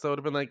Alexa, I would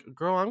have been like,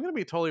 "Girl, I'm gonna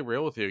be totally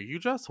real with you. You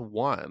just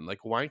won.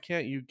 Like, why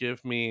can't you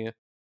give me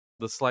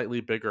the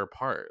slightly bigger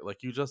part?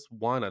 Like, you just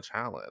won a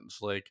challenge.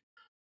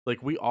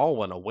 Like we all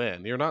want to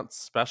win. You're not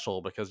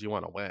special because you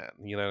want to win.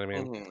 You know what I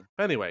mean?" mhm.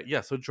 But anyway,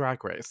 yeah. So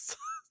Drag Race,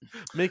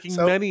 making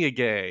So, many a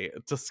gay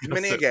discuss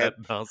mini it again, at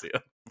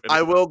nausea, pretty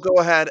I much. will go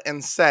ahead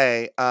and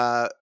say,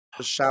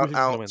 Who do shout you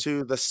think's gonna out win?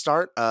 to the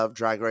start of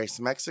Drag Race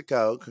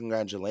Mexico.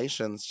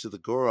 Congratulations to the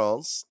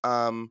girls.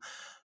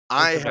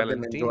 And I to have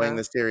been enjoying Valentina.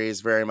 the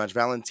series very much.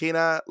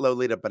 Valentina,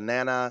 Lolita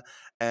Banana,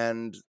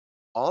 and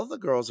all the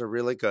girls are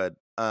really good.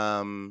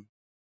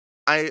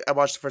 I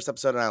watched the first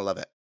episode and I love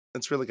it.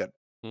 It's really good.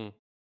 Mm.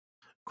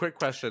 Quick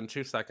question,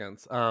 2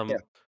 seconds. Yeah.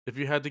 If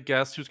you had to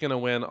guess who's gonna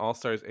win All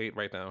Stars 8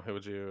 right now, who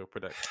would you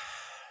predict?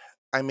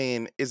 I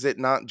mean, is it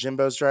not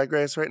Jimbo's Drag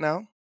Race right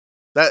now?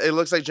 That it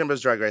looks like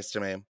Jimbo's Drag Race to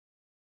me.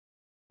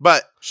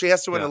 But she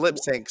has to win a Yeah. lip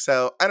sync,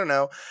 so I don't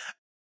know.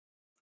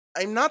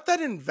 I'm not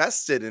that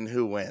invested in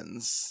who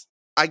wins.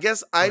 I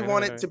guess I Okay,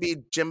 want it okay. to be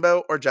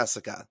Jimbo or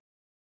Jessica.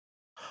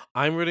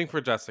 I'm rooting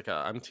for Jessica.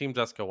 I'm team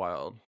Jessica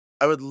Wilde.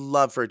 I would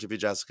love for it to be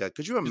Jessica.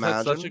 Could you She's had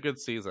such a imagine? good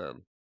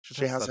season. She's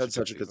She had has such a had good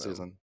such a good season.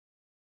 season.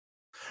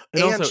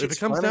 And And also, if it she's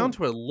comes down funny.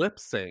 to a lip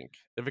sync,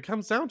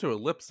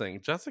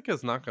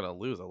 Jessica's not gonna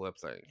lose a lip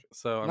sync.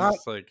 So I'm Not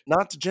just like,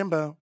 not to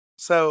Jimbo.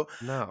 So,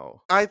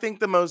 no. I think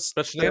But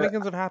the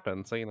shenanigans have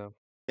happened, so you know.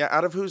 yeah,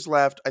 out of who's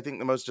left, I think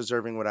the most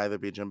deserving would either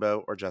be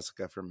Jimbo or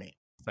Jessica for me.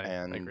 Same. I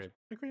And agreed.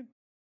 Agreed.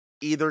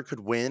 either could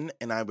win,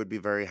 and I would be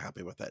very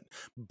happy with it.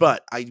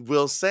 But I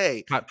will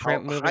say, Hot how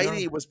Trent moving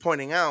Heidi on. was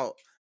pointing out,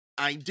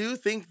 I do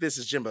think this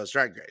is Jimbo's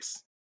Drag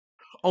Race.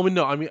 Oh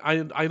no, I mean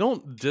I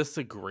don't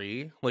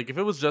disagree. Like if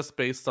it was just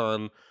based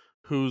on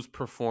who's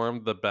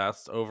performed the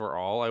best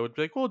overall, I would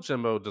be like, well,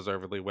 Jimbo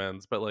deservedly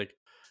wins. But like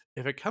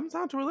if it comes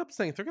down to a lip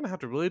sync, they're gonna have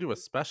to really do a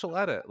special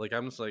edit. Like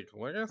I'm just like,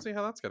 we're gonna see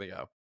how that's gonna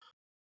go.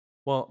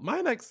 Well, my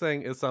next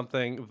thing is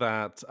something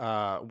that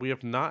we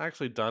have not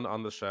actually done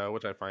on the show,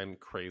 which I find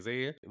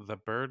crazy. The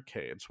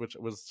birdcage, which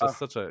was just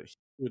such a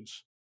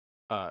huge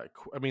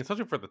I mean,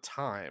 especially for the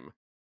time,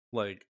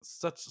 like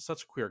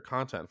such queer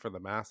content for the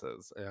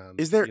masses.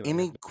 And Is there you know, we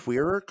have any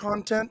queerer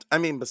content? I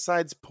mean,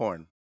 besides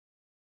porn.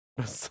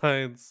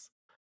 besides,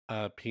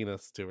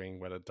 penis doing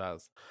what it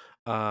does.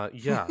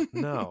 Yeah,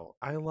 no,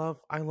 I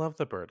love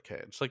the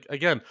birdcage. Like,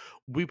 again,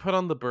 we put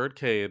on the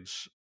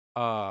birdcage,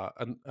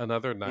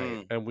 another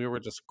night, Mm, and we were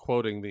just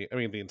quoting the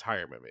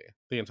entire movie.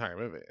 The entire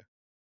movie.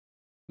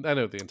 I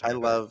know the I entire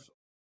movie. love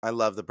I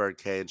love the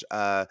birdcage.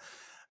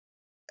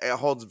 It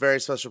holds a very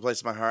special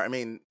place in my heart. I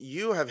mean,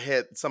 you have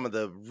hit some of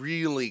the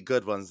really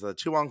good ones. The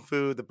Tu Wong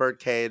Fu, the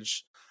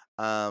birdcage,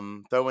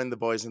 throw in the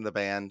boys in the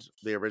band,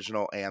 the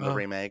original and the Oh,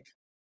 remake.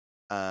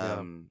 yeah.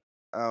 Um,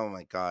 oh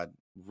my god.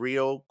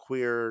 Real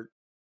queer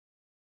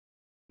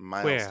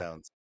Queer.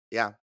 milestones.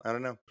 Yeah, I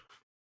don't know.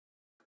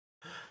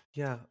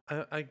 Yeah,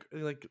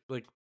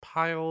 like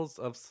piles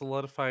of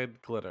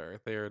solidified glitter.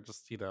 They are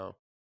just,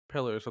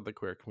 pillars of the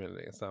queer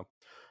community. So,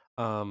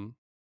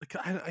 like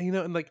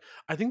and like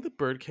I think the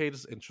birdcage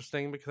is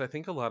interesting because I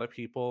think a lot of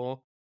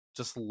people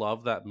just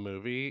love that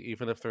movie,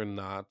 even if they're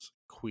not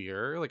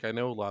queer. Like I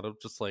know a lot of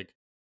just like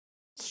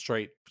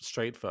straight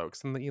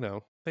folks, and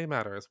they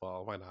matter as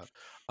well. Why not?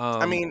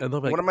 I mean, And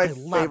they'll be one like, of my I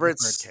love the favorites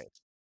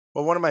birdcage.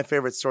 well, one of my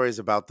favorite stories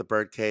about the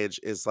birdcage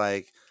is,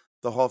 like,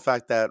 the whole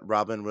fact that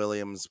Robin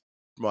Williams,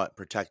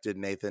 protected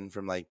Nathan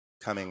from, like,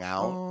 coming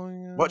out. Oh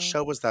What yeah,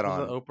 show was that was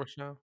the on? Oprah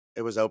show?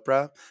 It was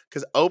Oprah,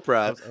 because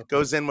That Oprah was Oprah.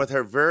 goes in with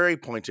her very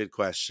pointed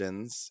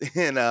questions,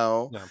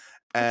 Yeah,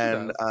 which she and,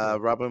 does.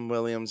 Robin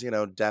Williams,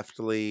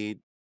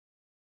 deftly,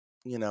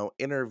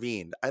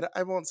 intervened.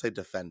 I won't say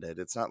defended.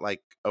 It's not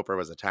like Oprah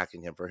was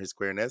attacking him for his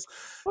queerness.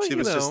 Well, She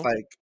was just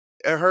like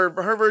her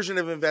version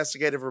of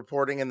investigative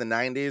reporting in the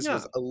 '90s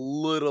was yeah. a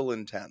little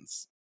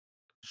intense.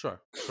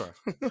 Sure, sure.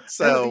 And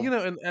So,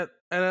 at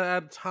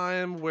a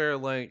time where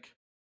like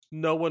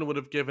no one would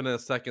have given it a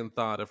second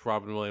thought if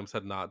Robin Williams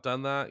had not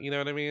done that, you know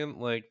what I mean?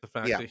 Like the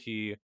fact yeah. that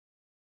he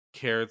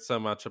cared so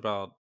much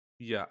about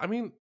yeah, I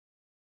mean,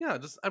 yeah,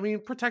 just I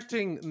mean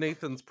protecting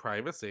Nathan's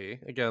privacy.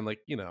 Again, like,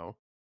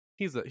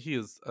 he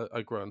is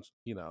a grown,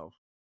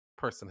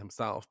 person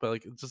himself, but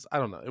like just I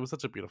don't know, it was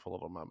such a beautiful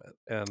little moment.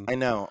 And I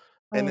know.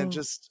 And it oh,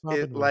 just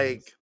Robin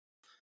Williams.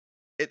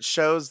 it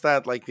shows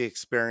that, like, the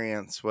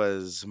experience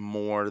was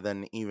more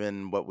than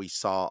even what we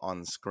saw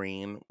on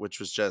screen, which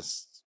was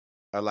just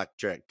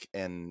electric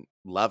and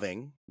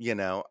loving, you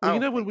know? Well, Oh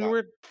my when we god.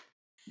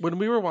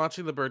 were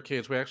watching The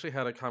Birdcage, we actually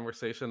had a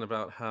conversation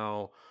about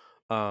how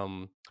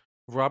um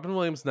Robin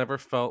Williams never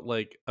felt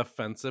like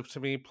offensive to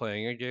me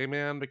playing a gay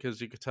man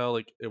because you could tell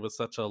like it was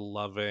such a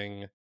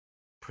loving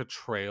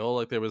portrayal.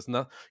 Like there was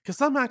not because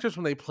some actors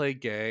when they play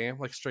gay,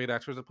 like straight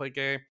actors that play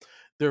gay,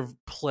 they're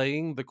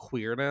playing the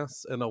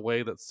queerness in a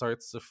way that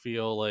starts to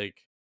feel like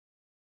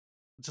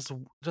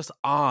just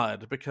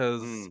odd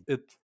because Mm,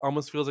 it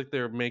almost feels like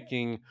they're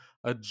making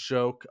a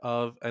joke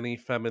of any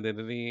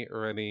femininity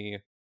or any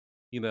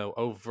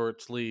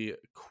overtly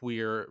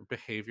queer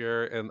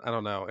behavior, and I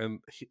don't know, and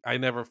I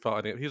never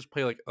felt any. He just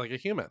played like a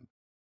human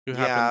who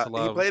happened yeah, to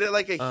he love played it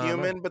like a men.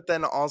 human, but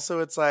then also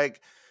it's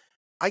like,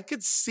 I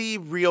could see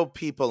real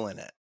people in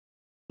it.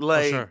 Oh,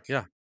 Like, sure,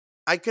 yeah,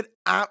 I could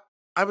I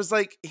was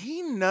like,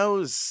 "He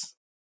knows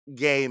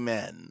gay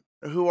men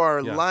who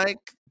are yeah.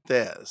 like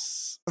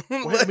this."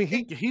 Well, I mean,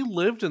 Like he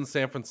lived in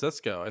San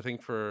Francisco, I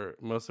think, for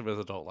most of his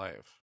adult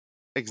life.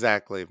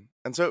 exactly.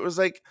 And so it was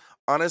like,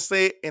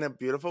 honestly, in a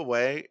beautiful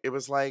way, it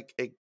was like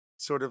a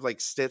sort of like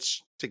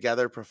stitched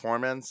together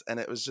performance, and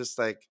it was just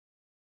like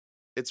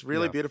it's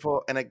really Yeah.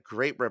 beautiful and a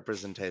great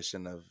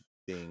representation of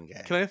being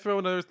Can gay. I throw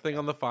another thing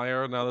on the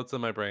fire now that's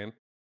in my brain?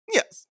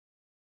 Yes.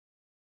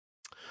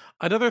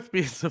 Another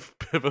piece of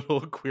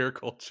pivotal queer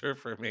culture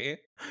for me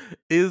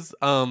is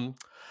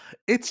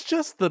It's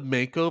just the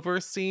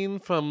makeover scene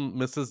from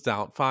Mrs.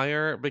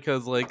 Doubtfire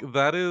because, like,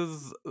 that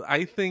is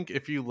I think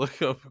if you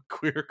look up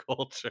queer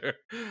culture,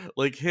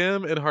 like,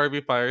 him and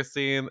Harvey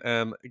Fierstein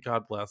and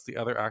God bless the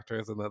other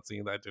actors in that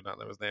scene, I do not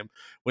know his name,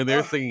 when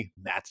they're Ugh, singing,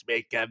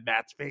 "Matchmaker,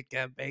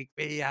 matchmaker, make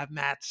me a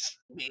match,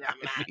 be a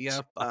find me match.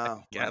 a find,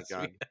 Oh my catch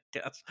me god. a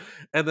catch,"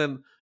 and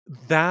then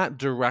that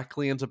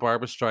directly into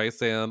Barbara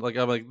Streisand, like,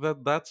 I'm like,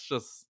 that's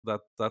just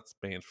that's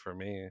made for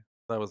me.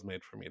 That was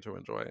made for me to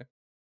enjoy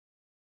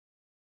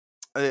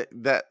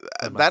That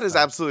and my that is spouse.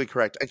 absolutely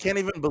correct. I can't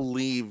even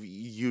believe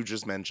you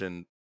just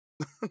mentioned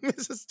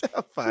Mrs.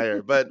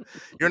 Doubtfire, but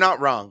you're not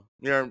wrong.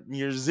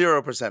 You're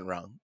 0%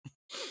 wrong.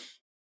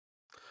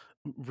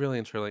 Really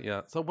and truly,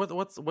 yeah. So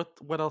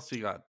what else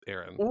you got,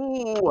 Aaron?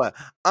 Ooh,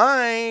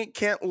 I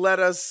can't let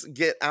us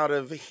get out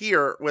of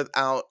here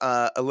without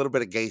a little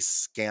bit of gay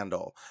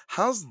scandal.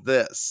 How's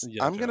this? Yeah,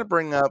 I'm do gonna it.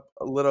 bring up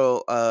a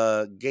little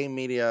gay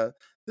media.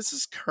 This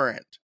is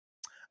current.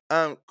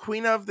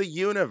 Queen of the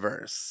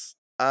Universe.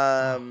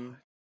 Oh,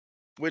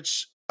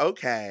 Which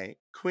okay,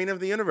 Queen of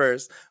the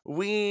Universe.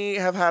 We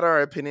have had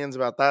our opinions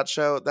about that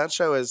show. That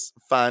show is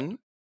fun,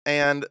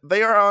 and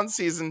they are on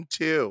season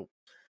 2.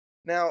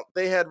 Now,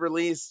 they had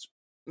released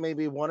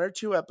maybe 1 or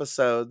 2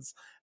 episodes,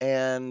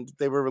 and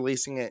they were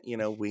releasing it,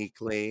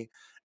 weekly.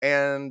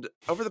 And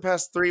over the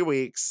past 3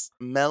 weeks,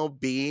 Mel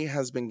B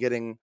has been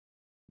getting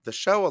the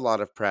show a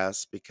lot of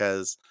press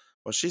because,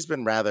 well, she's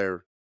been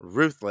rather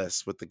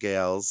ruthless with the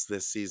Gales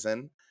this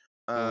season.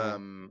 mm,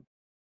 Um,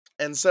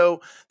 and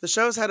so the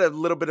show's had a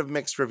little bit of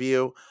mixed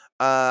review.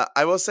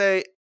 I will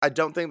say I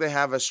don't think they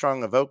have as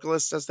strong a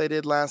vocalist as they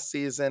did last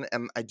season,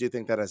 and I do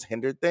think that has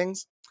hindered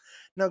things.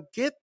 Now,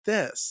 get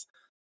this.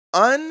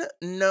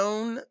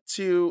 Unknown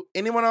to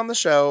anyone on the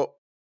show,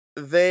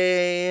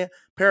 they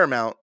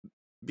Paramount,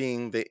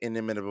 being the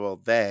inimitable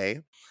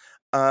they,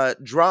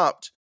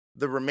 dropped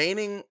the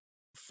remaining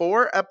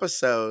 4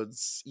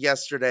 episodes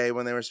yesterday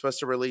when they were supposed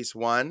to release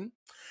 1,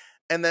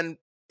 and then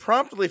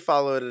promptly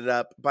followed it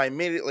up by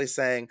immediately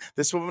saying,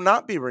 "This will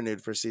not be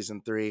renewed for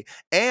season 3,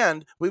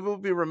 and we will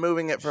be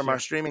removing it from our yeah,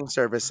 streaming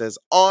services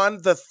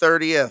on the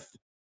 30th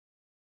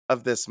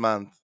of this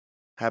month."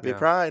 Happy yeah.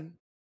 Pride.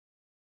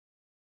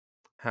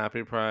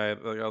 Happy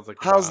Pride. Like I was like,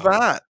 How's wow.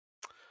 that?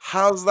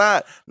 How's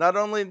that? Not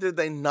only did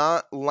they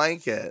not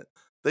like it,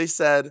 they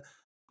said,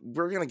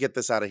 "We're gonna get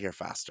this out of here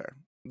faster.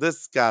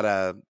 This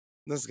gotta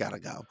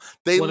go."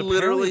 They Well,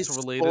 apparently literally it's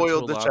related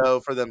to a spoiled the lot of show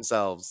for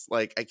themselves.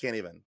 Like, I can't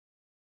even.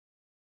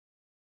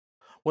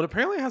 what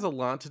apparently has a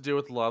lot to do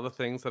with a lot of the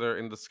things that are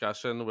in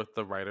discussion with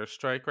the writer's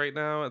strike right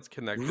now. It's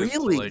connected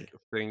to Really? like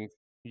things,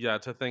 yeah,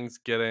 to things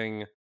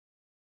getting,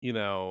 you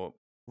know,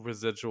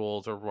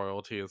 residuals or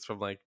royalties from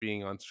like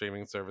being on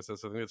streaming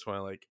services. So I think it's want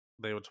to like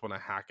they would want to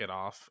hack it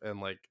off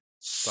and like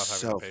stop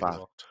having to So pay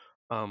people. fucked.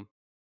 Um,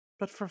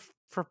 but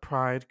for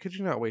Pride, could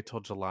you not wait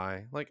till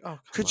July? Like, oh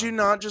come Could you on.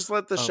 not just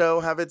let the Um, show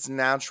have its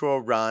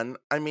natural run?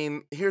 I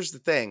mean, here's the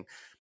thing.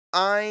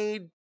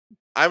 I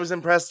I was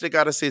impressed it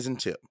got a season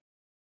 2.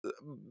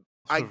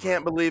 I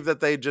can't right. believe that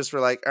they just were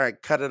like, "All right,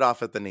 cut it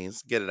off at the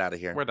knees. Get it out of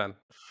here. We're done.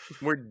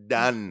 We're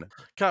done."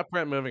 Cut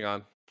Brent, moving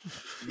on.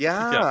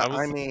 Yeah, Yeah, I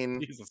I was like,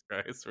 mean, Jesus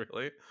Christ,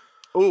 really?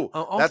 ooh,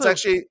 that's Also,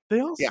 actually they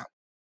also yeah.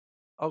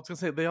 I was gonna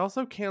say they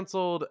also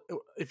canceled.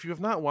 If you have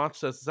not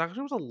watched this, it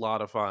actually was a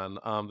lot of fun.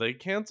 They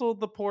canceled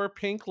the Poor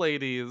Pink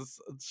Ladies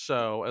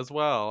show as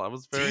well. I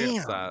was very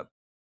upset. Damn.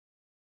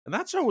 And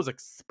that show was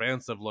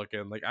expensive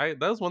looking. Like that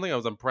was one thing I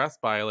was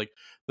impressed by. Like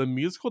the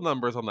musical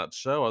numbers on that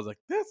show, I was like,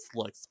 this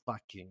looks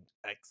fucking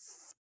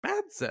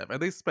expensive.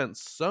 And they spent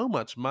so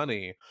much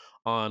money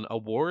on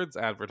awards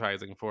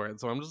advertising for it.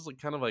 So I'm just like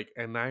kind of like,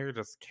 and now you're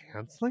just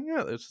canceling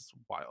it? It's just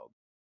wild.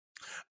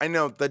 I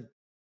know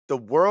the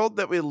world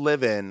that we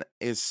live in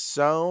is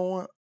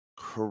so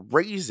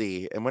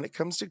crazy, and when it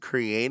comes to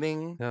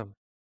creating Yeah.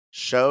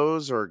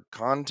 shows or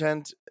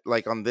content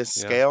like on this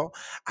Yeah. scale,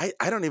 I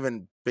don't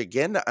even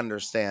begin to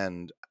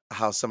understand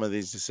how some of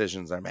these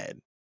decisions are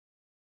made.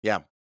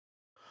 Yeah,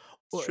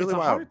 it's Well, truly it's a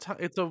wild. hard time.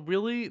 It's a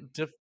really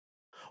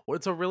well,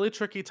 it's a really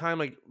tricky time.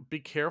 Like, be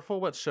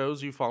careful what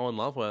shows you fall in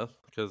love with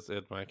because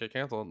it might get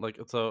canceled. Like,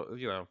 it's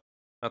a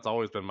that's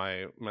always been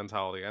my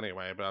mentality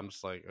anyway. But I'm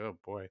just like, oh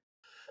boy,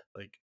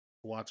 like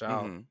watch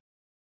out. Mhm.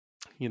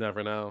 You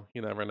never know.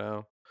 You never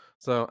know.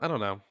 So I don't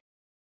know.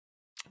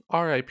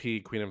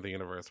 R.I.P. Queen of the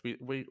Universe.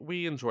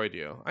 We enjoyed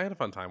you. I had a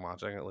fun time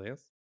watching at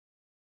least.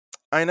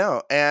 I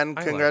know, and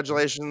I liked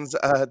it. congratulations,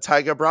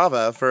 Tyga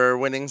Brava for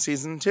winning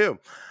season 2.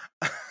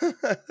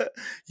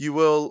 You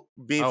will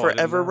be Oh, I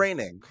didn't forever know.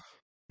 reigning.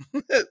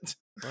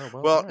 Oh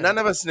well, all Well, right. none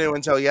of us knew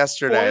until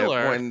yesterday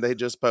Spoiler. when they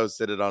just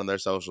posted it on their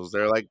socials.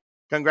 They're like,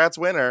 "Congrats,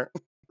 winner."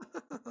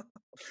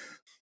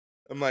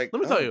 I'm like,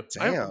 Let me tell "Oh, you,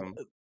 damn."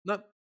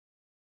 not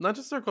not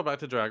to circle back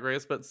to Drag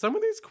Race, but some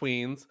of these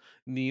queens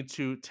need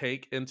to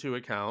take into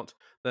account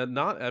that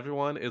not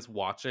everyone is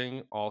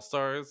watching All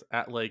Stars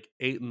at like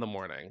 8 in the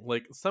morning.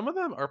 Like some of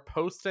them are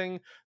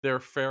posting their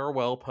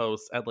farewell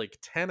posts at like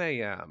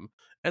 10 a.m.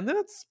 and then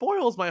it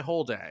spoils my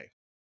whole day.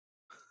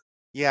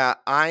 Yeah,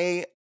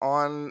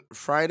 on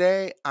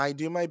Friday, I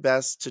do my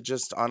best to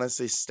just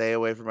honestly stay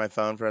away from my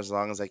phone for as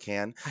long as I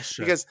can I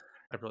should. because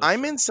I really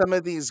I'm should. in some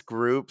of these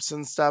groups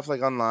and stuff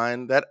like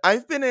online that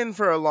I've been in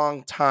for a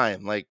long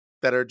time, like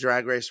that are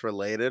drag race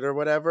related or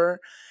whatever.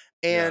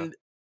 Yeah. And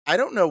I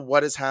don't know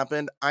what has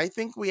happened. I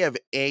think we have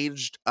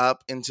aged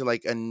up into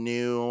like a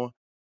new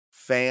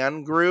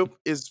fan group,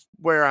 is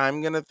where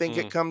I'm going to think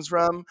it Mm, comes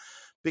from.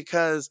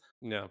 Because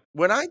yeah.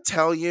 when I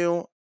tell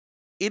you,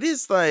 it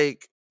is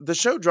like the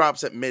show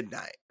drops at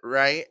midnight,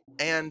 right?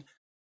 And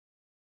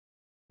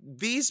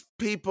these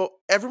people,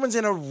 everyone's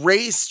in a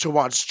race to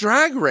watch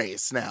Drag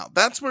Race now.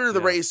 That's where the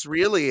Yeah. race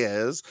really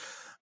is.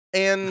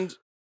 And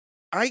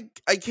I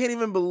can't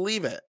even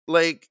believe it.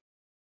 Like,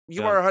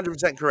 you Yeah. are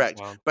 100% That's correct.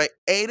 wild. By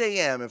 8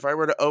 a.m., if I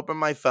were to open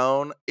my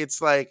phone,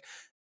 it's like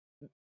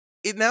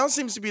it now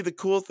seems to be the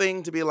cool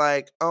thing to be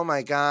like, "Oh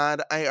my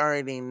god, I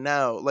already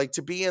know." Like,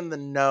 to be in the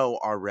know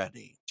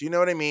already. Do you know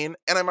what I mean?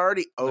 And I'm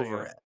already No, over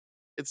yeah. it.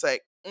 It's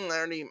like, I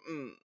already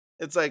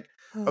it's like,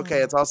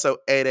 "Okay, it's also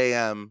 8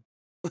 a.m."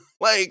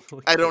 Like,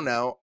 Like, I don't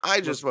know. I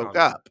let's just woke calm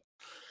down. up.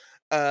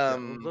 Yeah,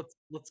 Um,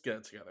 let's get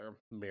it together,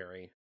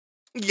 Mary.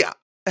 yeah.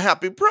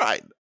 Happy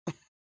Pride.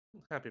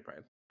 Happy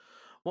Pride.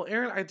 Well,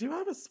 Aaron, I do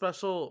have a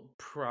special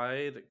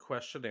Pride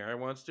questionnaire I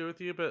want to do with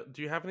you, but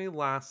do you have any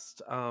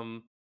last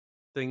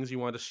things you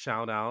want to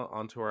shout out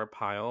onto our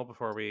pile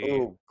before we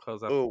Ooh.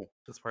 close up Ooh.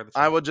 this part of the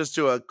I show? will just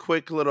do a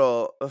quick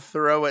little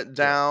throw it Do it.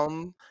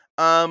 down.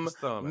 Just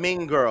throw them in.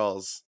 Mean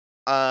Girls.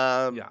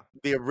 Yeah.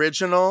 The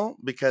original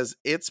because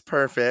it's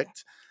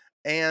perfect,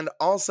 and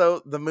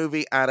also the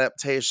movie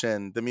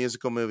adaptation, the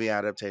musical movie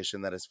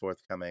adaptation that is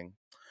forthcoming.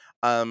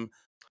 Um,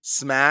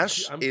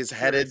 Smash I'm is curious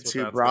headed what to that's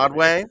going to be.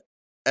 Broadway,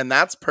 and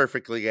that's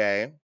perfectly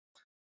gay.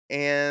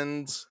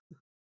 And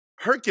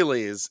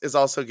Hercules is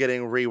also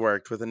getting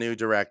reworked with a new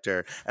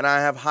director, and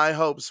I have high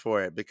hopes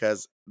for it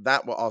because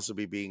that will also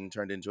be being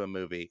turned into a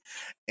movie.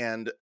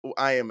 And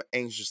I am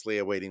anxiously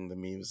awaiting the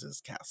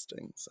Muses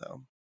casting.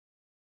 So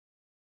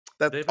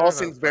that They all better not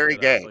seems fuck very it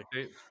up. gay.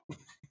 Like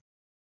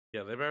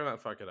yeah, they better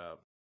not fuck it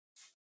up.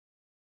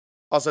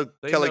 Also,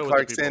 They Kelly know what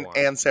the people Clarkson want.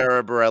 and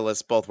Sarah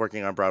Bareilles both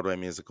working on Broadway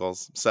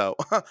musicals. So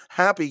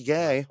happy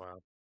gay. That's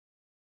wild.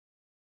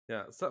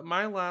 Yeah. So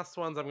my last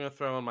ones I'm gonna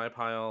throw in my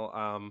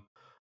pile.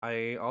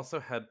 I also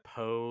had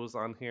Pose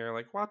on here.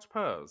 Like watch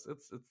Pose.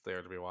 It's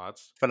there to be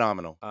watched.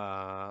 Phenomenal.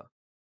 I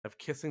have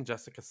Kissing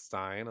Jessica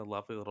Stein, a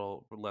lovely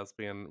little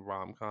lesbian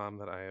rom com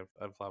that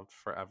I've loved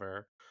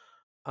forever.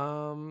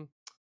 Um,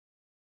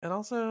 and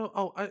also,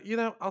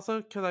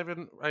 also because I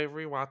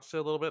rewatched it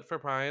a little bit for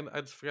Pride. I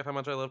just forget how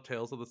much I love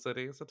Tales of the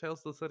City. So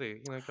Tales of the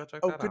City, go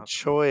check Oh, that good out.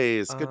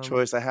 choice. Good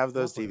choice. I have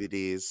those Lovely.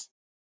 DVDs.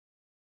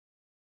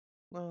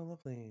 Oh,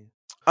 lovely.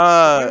 Well,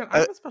 Uh, Aaron, I uh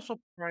have a special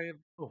Pride.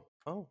 Oh,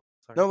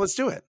 sorry. no, let's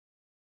do it.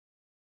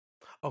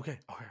 Okay,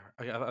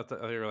 okay. I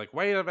thought you were like,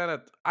 wait a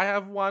minute, I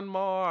have one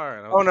more,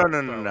 and I was Oh, no,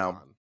 gonna no, no, throw it no.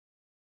 on.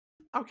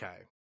 Okay,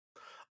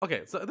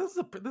 okay. So this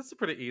is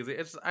pretty easy.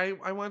 It's just,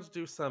 I wanted to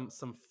do some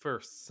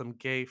firsts, some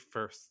gay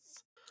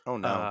firsts. Oh,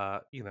 no.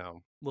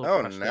 Little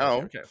Oh, questionnaire with you.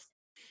 no. Okay,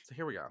 so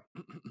here we go.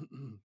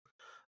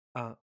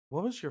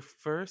 What was your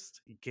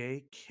first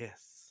gay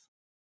kiss?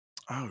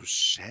 Oh,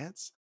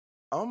 shit.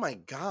 Oh my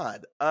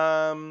god.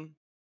 Oh,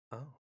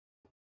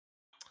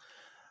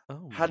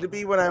 oh Had to my.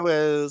 be when I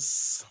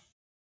was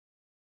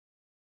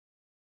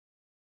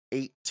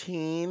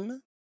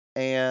 18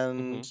 Mm-hmm.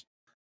 and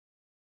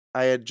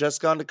I had just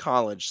gone to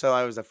college. So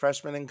I was a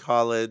freshman in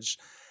college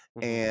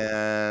Mm-hmm.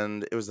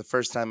 and it was the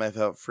first time I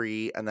felt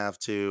free enough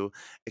to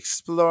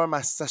explore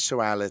my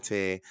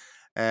sexuality.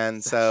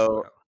 And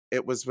so Sexual.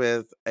 it was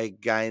with a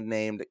guy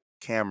named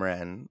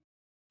Cameron.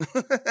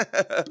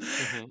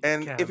 Mm-hmm.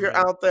 And if you're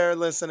Cameron, out there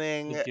the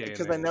listening, gay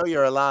because I name. know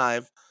you're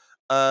alive,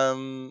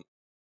 um,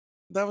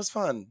 that was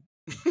fun.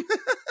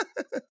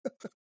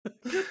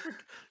 Good for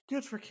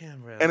good for And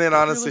Cameron. it If you're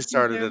honestly listening,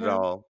 started it Cameron,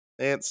 all.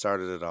 It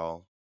started it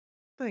all.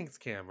 thanks,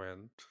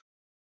 Cameron.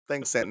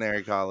 Thanks,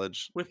 Centenary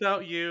College.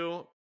 Without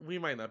you, we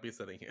might not be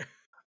sitting here.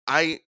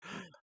 I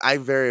I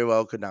very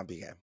well could not be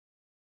gay.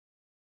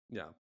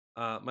 Yeah.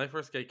 My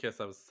first gay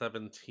kiss, I was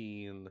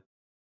 17,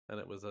 and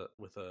it was a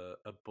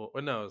boy.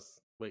 No, it was,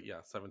 wait,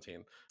 yeah,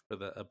 17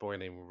 with a boy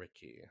named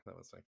Ricky. That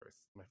was my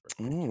first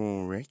gay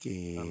Ooh, kiss.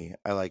 Ricky.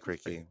 I like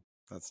It's pretty. Ricky.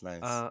 That's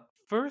nice.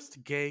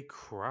 First gay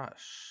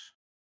crush.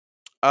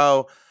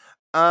 Oh,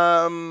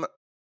 um,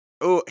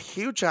 oh,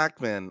 Hugh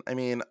Jackman. I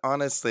mean,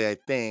 honestly, I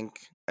think.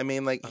 I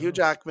mean, like Hugh Oh,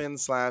 Jackman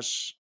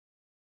slash.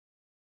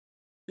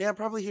 Yeah,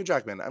 probably Hugh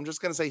Jackman. I'm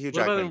just gonna say Hugh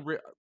what about Jackman. in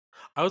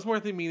I was more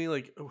thinking meaning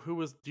like who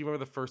was? Do you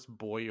remember the first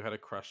boy you had a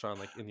crush on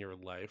like in your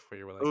life where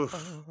you were like, Oof.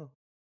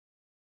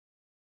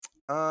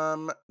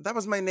 oh, That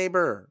was my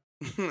neighbor.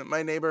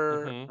 My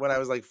neighbor mm-hmm, when I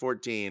was like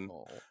 14.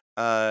 oh,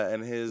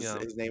 And his yeah,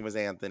 his name was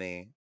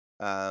Anthony.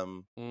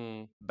 Um,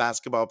 mm.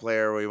 Basketball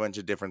player. We went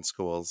to different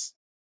schools.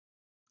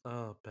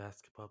 Oh,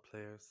 basketball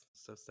players,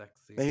 so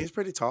sexy. And he's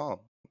pretty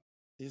tall.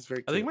 He's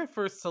very I think cute. my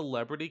first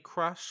celebrity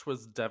crush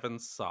was Devon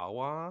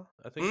Sawa.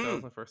 I think that was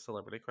Mm. my first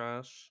celebrity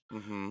crush.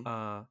 Mhm.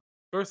 Uh,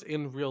 First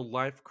in real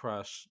life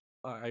crush.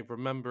 I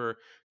remember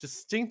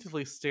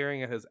distinctively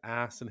staring at his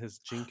ass in his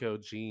Jinko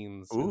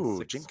jeans in Ooh,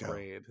 6th Jinko.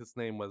 grade. His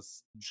name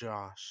was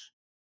Josh.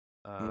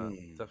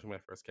 Mm. Definitely my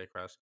first gay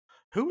crush.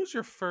 Who was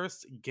your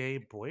first gay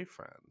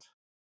boyfriend?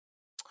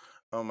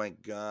 Oh my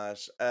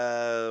gosh.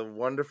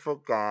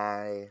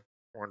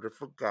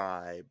 Wonderful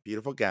guy,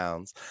 beautiful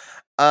gowns.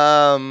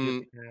 Beautiful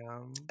Um,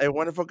 Cam. a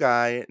wonderful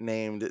guy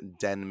named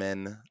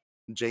Denman,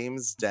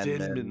 James Denman.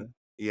 Denman.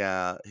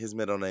 Yeah, his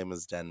middle name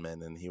was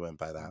Denman, and he went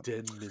by that.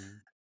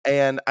 Denman.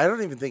 And I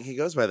don't even think he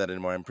goes by that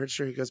anymore. I'm pretty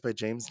sure he goes by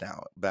James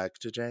now. Back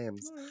to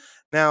James. Alright.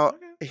 Now,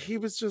 Okay. he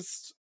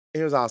was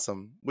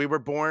awesome.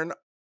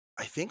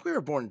 I think we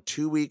were born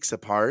 2 weeks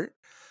apart,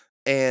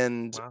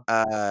 and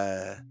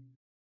Wow.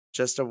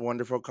 just a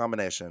wonderful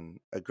combination,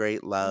 a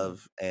great Yeah.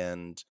 love,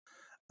 and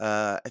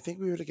I think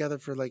we were together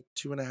for like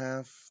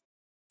 2.5,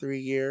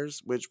 3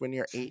 years. Which, when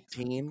you're Jesus.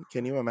 18,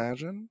 can you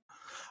imagine?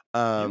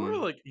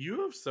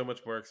 You have so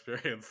much more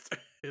experience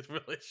in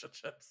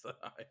relationships than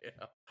I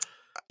am.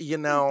 You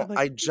I've know, been like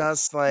I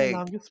just my like.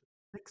 longest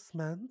 6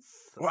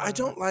 months. Well, I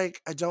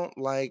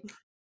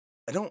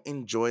don't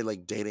enjoy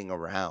like dating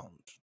around.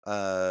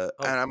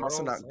 Oh, And I'm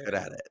also girl, not good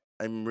at same. it.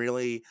 I'm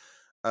really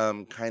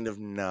kind of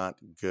not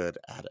good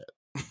at it.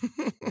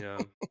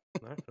 Yeah,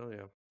 I feel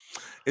you.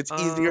 It's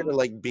easier to Um,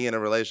 like be in a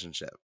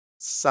relationship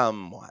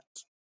somewhat.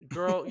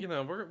 Girl,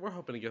 we're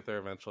hoping to get there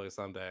eventually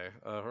someday.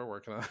 We're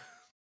working on.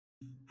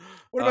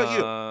 What about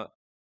you? uh,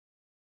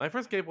 my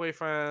first gay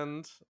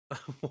boyfriend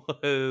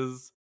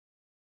was.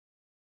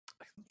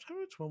 I'm trying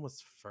which one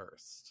was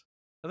first.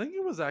 I think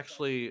it was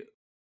actually.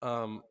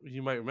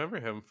 You might remember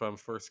him from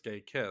First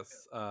Gay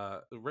Kiss.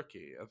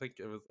 Ricky. I think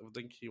it was. I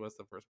think he was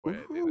the first boy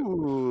I dated.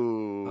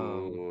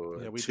 Ooh,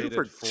 Yeah, we two dated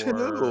for for.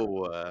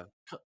 two.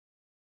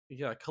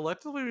 Yeah,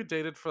 collectively we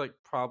dated for like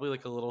probably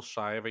like a little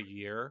shy of a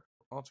year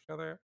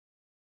altogether.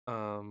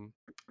 Um,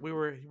 we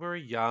were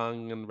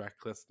young and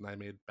reckless, and I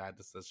made bad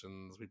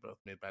decisions. We both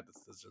made bad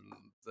decisions.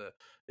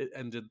 It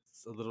ended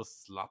a little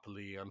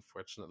sloppily,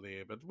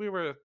 unfortunately, but we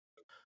were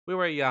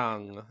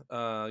young.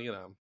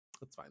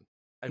 It's fine.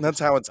 I That's wish him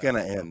how the it's gonna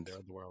best out end. there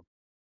in the world.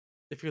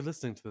 If you're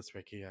listening to this,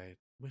 Ricky, I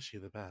wish you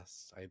the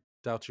best. I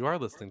doubt you are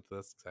listening to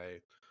this 'cause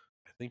I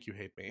think you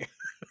hate me,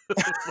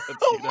 but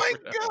Oh you my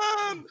never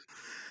god.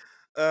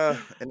 know.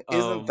 And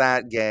isn't um,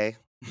 that gay?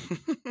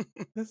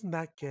 isn't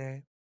that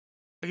gay?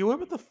 Okay, what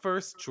about the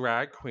first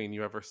drag queen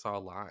you ever saw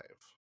live?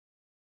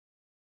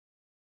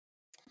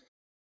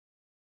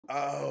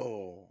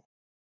 Oh.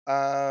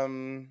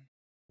 Um,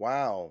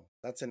 wow,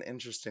 that's an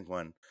interesting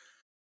one.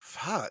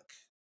 Fuck.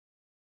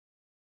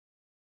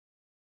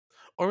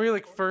 Or maybe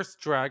like first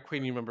drag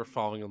queen you remember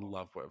falling in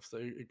love with. So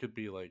it could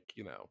be like,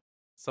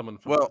 someone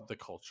from Well, the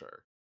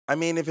culture. I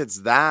mean, if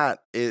it's that,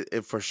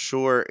 it for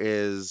sure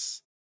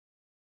is,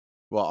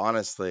 well,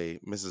 honestly,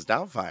 Mrs.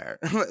 Doubtfire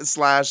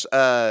slash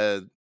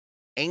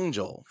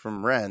Angel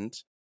from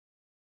Rent.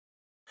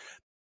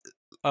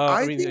 I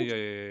I mean, yeah, think yeah, yeah,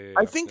 yeah, yeah,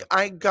 I yeah. think Yep,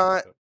 I yep, yep, yep,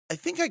 got yep. I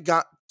think I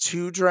got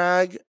to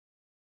drag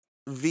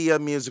via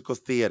musical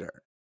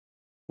theater,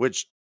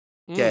 which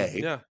gay,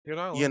 Yeah, you're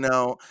not you alone.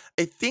 know?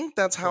 I think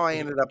that's how I Totally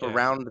ended up gay.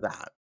 around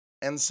that.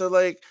 And so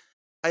like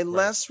I Right.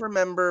 less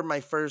remember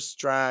my first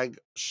drag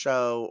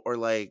show, or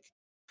like,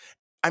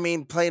 I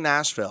mean, Play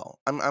Nashville.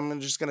 I'm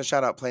just gonna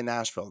shout out Play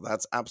Nashville.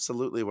 That's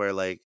absolutely where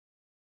like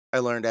I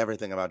learned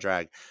everything about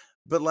drag.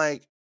 But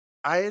like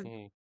I had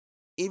Mm,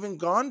 even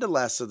gone to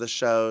less of the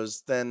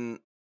shows than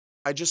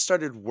I just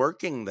started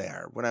working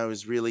there when I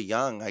was really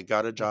young. I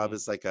got a job mm-hmm.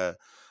 as like a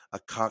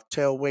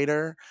cocktail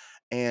waiter,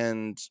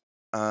 and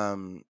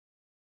um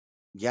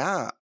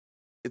yeah,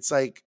 it's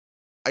like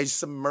I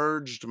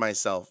submerged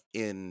myself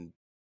in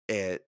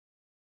it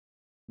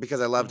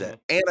because I loved Mm-hmm. it.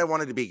 And I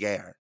wanted to be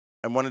gayer.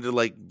 I wanted to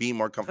like be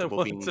more I comfortable want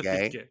being to be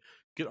gay. gay.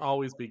 Could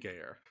always be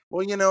gayer.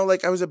 Well,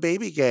 like I was a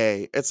baby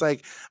gay. It's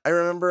like I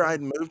remember Yeah.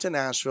 I'd moved to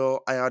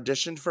Nashville. I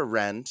auditioned for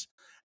Rent,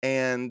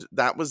 and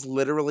that was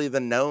literally the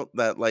note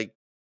that like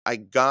I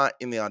got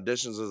in the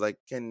auditions was like,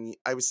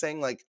 I was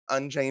saying like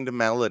Unchained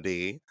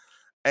Melody,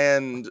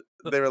 and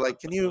they were like,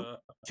 can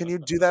you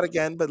do that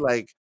again, but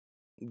like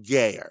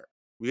gayer,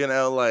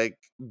 like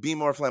be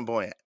more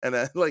flamboyant.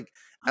 And like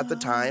at the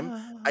time,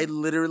 I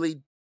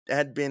literally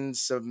had been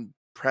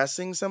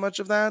suppressing so much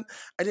of that,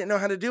 I didn't know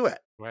how to do it.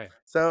 Right.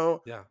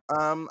 So Yeah.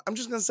 I'm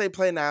just gonna say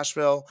Play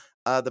Nashville,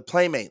 the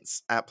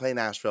Playmates at Play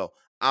Nashville.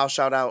 I'll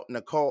shout out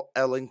Nicole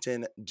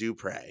Ellington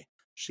Dupre.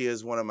 She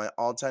is one of my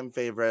all-time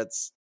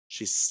favorites.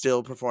 She's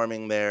still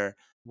performing there.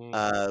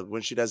 Mm,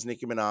 When she does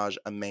Nicki Minaj,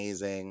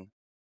 amazing.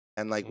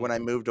 And like when mm, I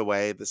moved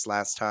away this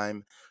last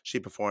time, she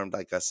performed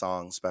like a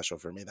song special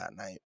for me that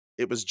night.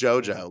 It was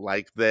mm. JoJo,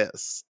 like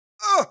this.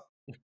 Oh,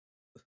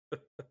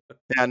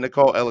 yeah,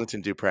 Nicole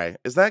Ellington Dupre.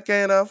 Is that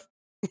gay enough?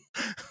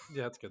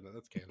 Yeah, that's good.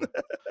 That's gay enough.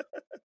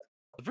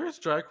 The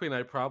first drag queen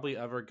I probably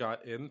ever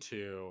got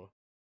into,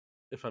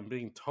 if I'm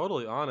being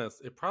totally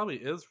honest, it probably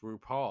is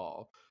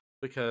RuPaul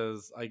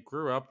because I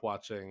grew up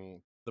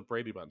watching the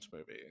Brady Bunch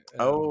movie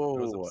and I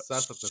was Oh,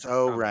 obsessed with Mrs.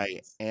 so right.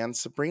 Cummings. And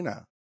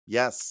Sabrina.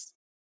 Yes,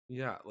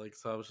 Yeah, like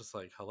so I was just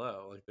like,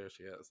 hello, like there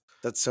she is.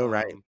 that's so Um,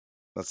 right.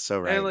 That's so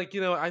And, right. like,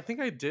 I think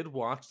I did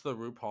watch the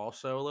RuPaul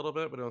show a little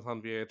bit, but it was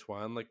on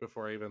VH1, like,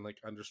 before I even, like,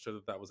 understood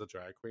that that was a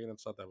drag queen and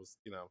thought that was,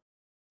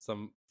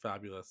 some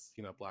fabulous,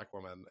 black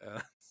woman,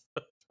 and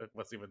I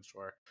wasn't even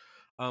sure.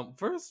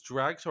 First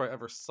drag show I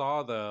ever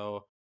saw,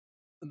 though,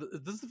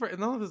 this is the first,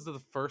 none of this is the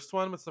first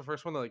one, but it's the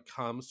first one that, like,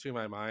 comes to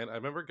my mind. I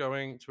remember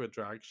going to a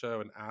drag show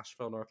in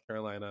Asheville, North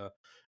Carolina,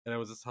 and it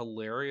was this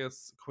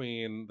hilarious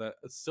queen that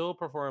still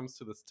performs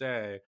to this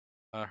day.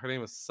 Her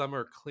name is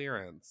Summer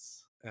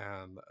Clearance,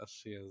 and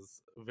she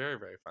is very,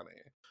 very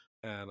funny.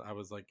 And I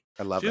was like,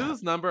 I love she has that.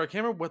 this number. I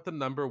can't remember what the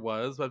number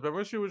was, but I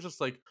remember she was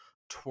just like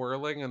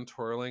twirling and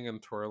twirling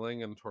and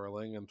twirling and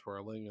twirling and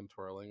twirling and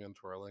twirling and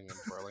twirling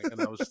and twirling.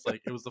 And I was just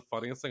like, it was the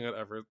funniest thing I'd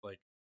ever like.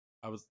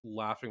 I was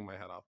laughing my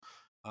head off.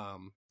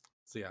 Um,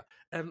 so yeah.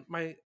 And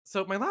my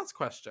last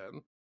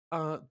question,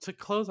 to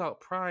close out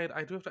Pride,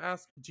 I do have to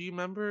ask, do you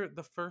remember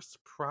the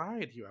first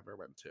Pride you ever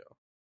went to?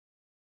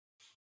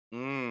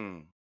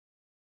 Mm.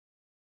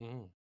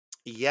 Mm.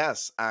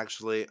 Yes,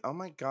 actually. Oh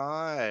my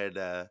god.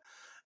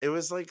 It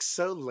was like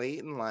so late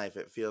in life,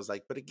 it feels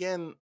like. But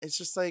again, it's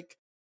just like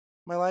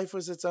my life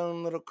was its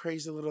own little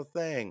crazy little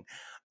thing.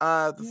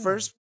 The Yeah.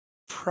 first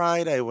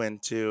Pride I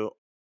went to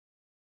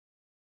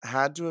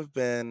had to have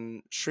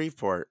been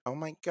Shreveport. Oh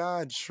my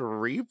god,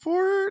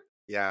 Shreveport?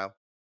 Yeah.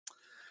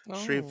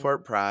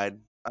 Shreveport Oh,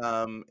 Pride,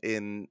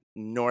 in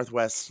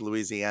Northwest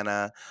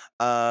Louisiana,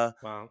 uh,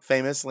 wow.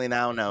 famously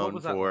now What known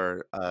was that like?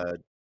 for,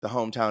 the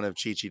hometown of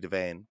Chi Chi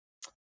DeVane.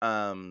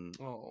 Um,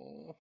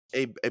 Oh,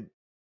 a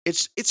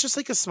it's just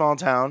like a small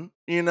town,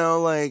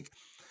 like,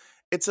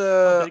 it's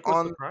how a big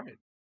was the on Pride?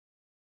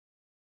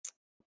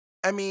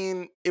 I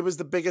mean, it was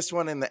the biggest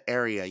one in the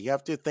area. You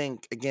have to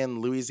think,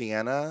 again,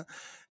 Louisiana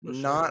For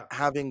sure, not yeah.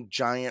 having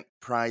giant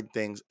pride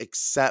things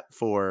except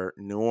for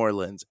New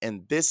Orleans,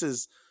 and this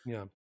is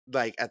Yeah.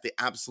 like at the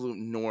absolute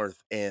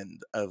north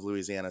end of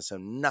Louisiana, so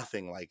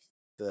nothing like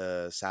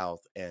the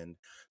south end.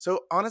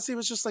 So honestly, it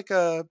was just like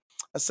a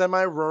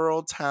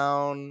semi-rural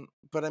town,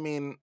 but I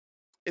mean,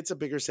 it's a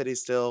bigger city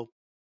still.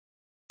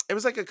 It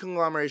was like a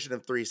conglomeration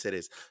of 3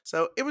 cities.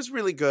 So it was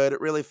really good,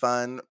 really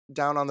fun.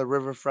 Down on the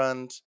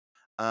riverfront,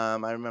 I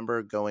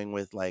remember going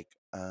with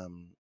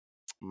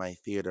my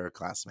theater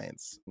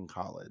classmates in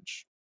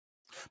college.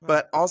 Wow.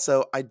 But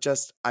also,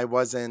 I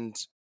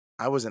wasn't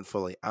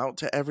fully out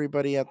to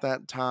everybody at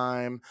that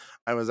time.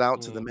 I was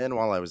out to the Mm. men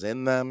while I was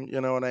in them,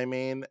 you know what I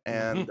mean?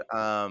 And,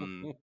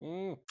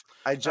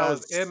 I That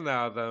was just in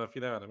now, though, if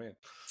you know what I mean.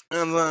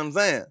 that's what I'm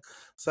saying.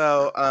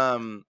 So,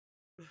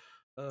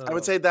 I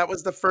would Oh, say that's that funny.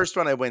 was the first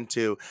one I went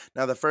to.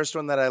 Now, the first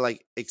one that I,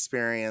 like,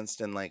 experienced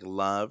and, like,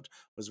 loved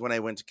was when I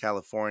went to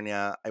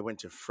California. I went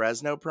to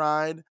Fresno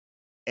Pride,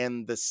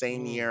 and the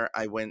same Mm. year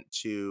I went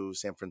to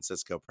San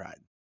Francisco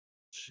Pride.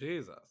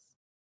 Jesus.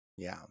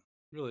 Yeah.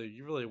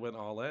 You really went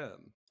all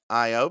in.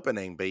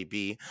 Eye-opening,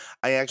 baby.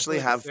 I I feel actually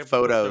like the have San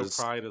Francisco photos.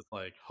 Pride is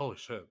like, holy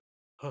shit.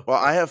 Huh. Well,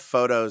 I have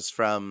photos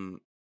from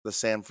the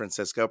San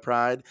Francisco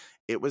Pride.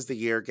 It was the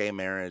year gay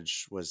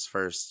marriage was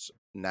first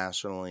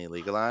nationally Get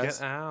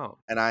legalized, out.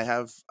 and I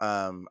have,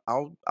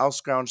 I'll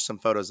scrounge some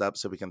photos up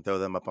so we can throw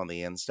them up on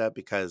the Insta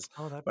because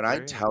Oh, that'd be when I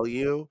great. tell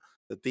you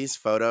that these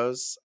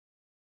photos,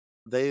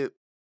 they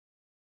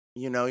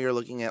you're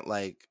looking at,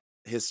 like,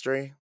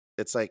 history.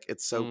 It's like,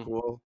 it's so Mm,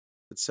 cool.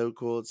 It's so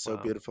cool, it's so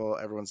wow. beautiful,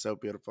 everyone's so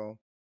beautiful.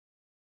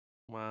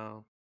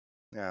 Wow.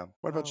 Yeah.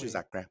 What about you, Wowie.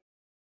 Zachary?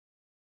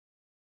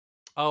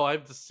 Oh, I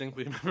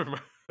distinctly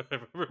remember I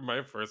remember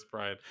my first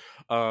Pride.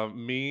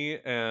 Me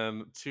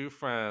and two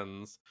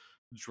friends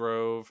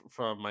drove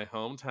from my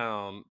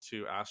hometown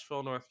to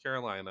Asheville, North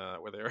Carolina,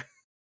 where they were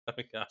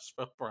having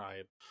Asheville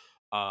Pride.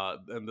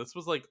 And this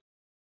was like,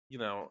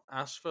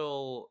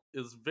 Asheville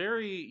is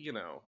very,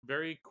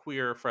 very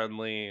queer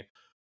friendly,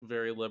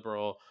 very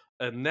liberal.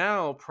 And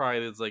now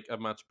Pride is like a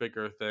much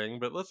bigger thing.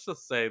 But let's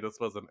just say this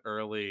was an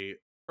early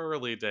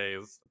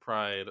days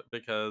Pride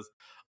because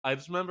I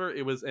just remember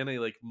it was in a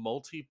like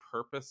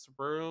multi-purpose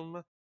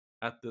room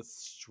at this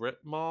strip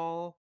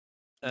mall.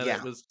 And it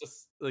Yeah. was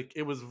just like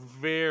it was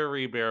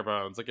very bare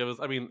bones. Like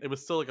I mean, it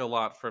was still like a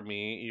lot for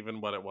me, even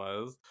what it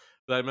was.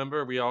 But I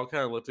remember we all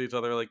kind of looked at each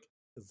other like,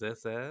 is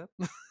this it?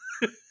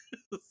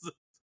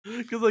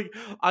 Because like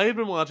I had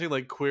been watching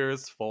like Queer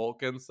as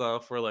Folk and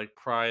stuff, where like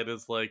Pride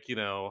is like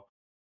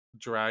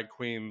drag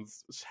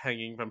queens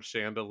hanging from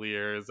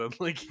chandeliers and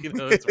like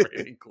it's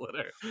raining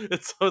glitter.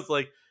 And so it's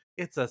like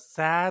it's a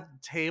sad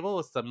table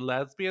with some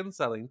lesbians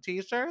selling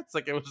T-shirts.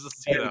 Like it was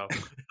just And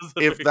it was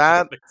a if very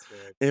that different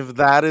experience. if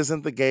that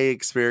isn't the gay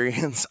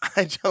experience,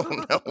 I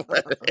don't know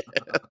what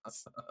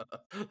is.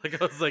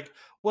 Like I was like,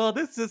 well,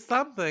 this is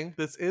something.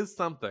 This is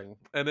something.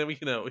 And then you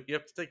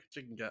have to take what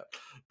you can get.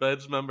 But I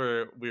just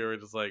remember we were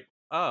just like,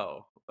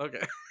 oh,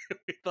 okay.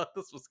 We thought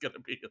this was gonna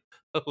be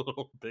a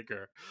little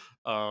bigger.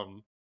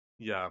 Um,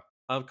 yeah.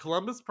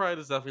 Columbus Pride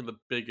is definitely the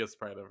biggest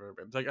pride I've ever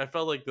been. Like I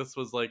felt like this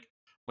was like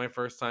my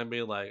first time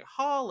being like,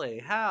 holy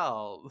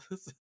hell,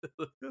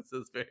 this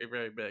is very,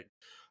 very big.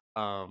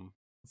 Um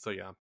So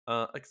yeah,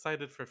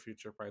 excited for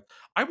future prides.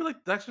 I would like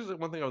that's actually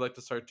one thing I would like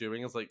to start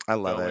doing is like I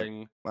love it.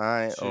 going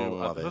I to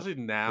love it. especially It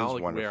now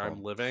was like where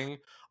I'm wonderful. living.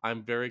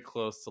 I'm very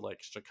close to like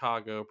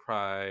Chicago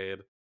Pride,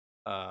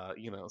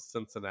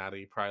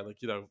 Cincinnati Pride, like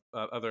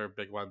other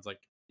big ones like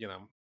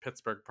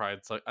Pittsburgh Pride.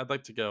 So I'd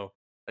like to go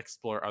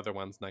explore other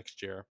ones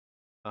next year.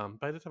 But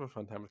I did have a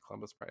fun time with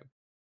Columbus Pride.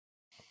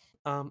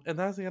 And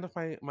that's the end of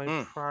my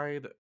Mm,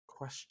 Pride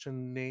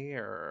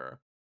questionnaire.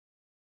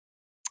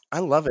 I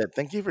love it.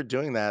 Thank you for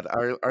doing that.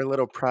 Our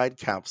little pride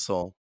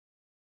capsule.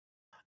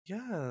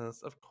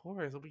 Yes, of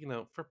course.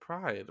 For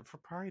Pride.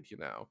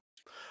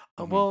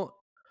 Mhm. Well,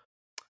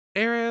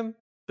 Aaron,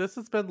 this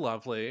has been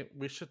lovely.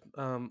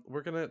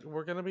 We're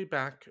gonna be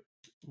back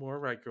more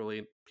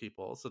regularly,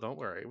 people. So don't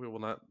worry, we will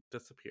not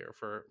disappear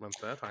for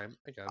months at a time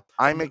again.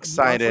 I'm Honestly,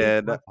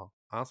 excited. my fault.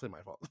 Honestly,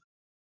 my fault.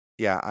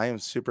 Yeah, I am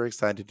super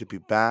excited to be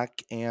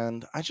back,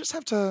 and I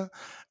have to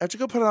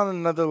go put on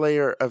another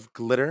layer of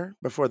glitter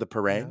before the Yeah.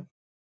 parade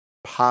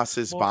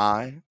passes Well,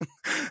 by.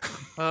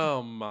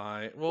 oh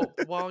my. Well,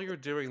 while you're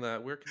doing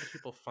that, where can the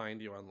people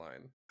find you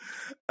online?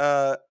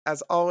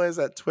 As always,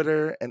 at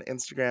Twitter and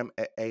Instagram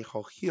at a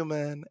whole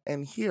human,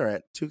 and here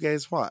at Two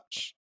Gays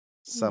Watch.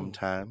 Hmm.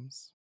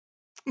 Sometimes.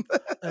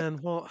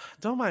 And well,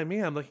 don't mind me,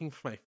 I'm looking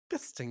for my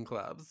fisting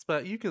gloves,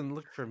 but you can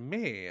look for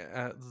me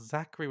at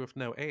Zachary with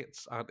no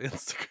H on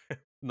Instagram.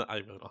 No, I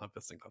really don't have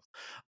fisting gloves.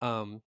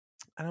 Um,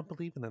 I don't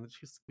believe in them, they're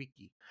too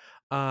squeaky.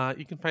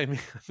 You can find me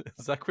at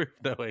Zachary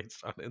with no H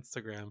on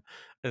Instagram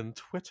and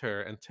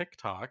Twitter and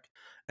TikTok.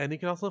 And you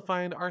can also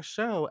find our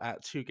show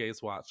at Two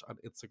Gays Watch on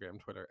Instagram,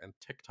 Twitter, and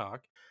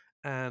TikTok.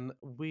 And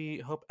we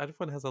hope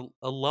everyone has a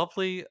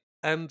lovely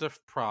end of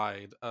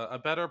Pride, a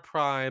better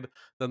Pride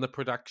than the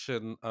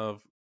production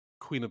of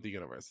Queen of the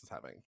Universe is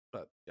having.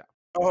 But yeah.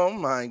 Oh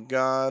my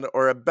god.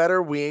 Or a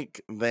better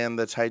week than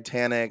the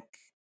Titanic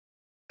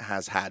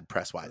has had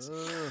press wise.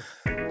 Ugh.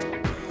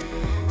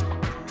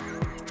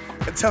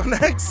 Until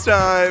next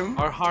time.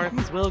 Our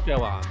hearts will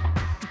go on.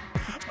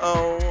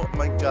 Oh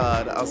my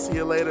god. I'll see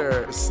you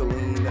later,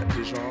 Celine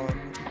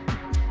Dijon.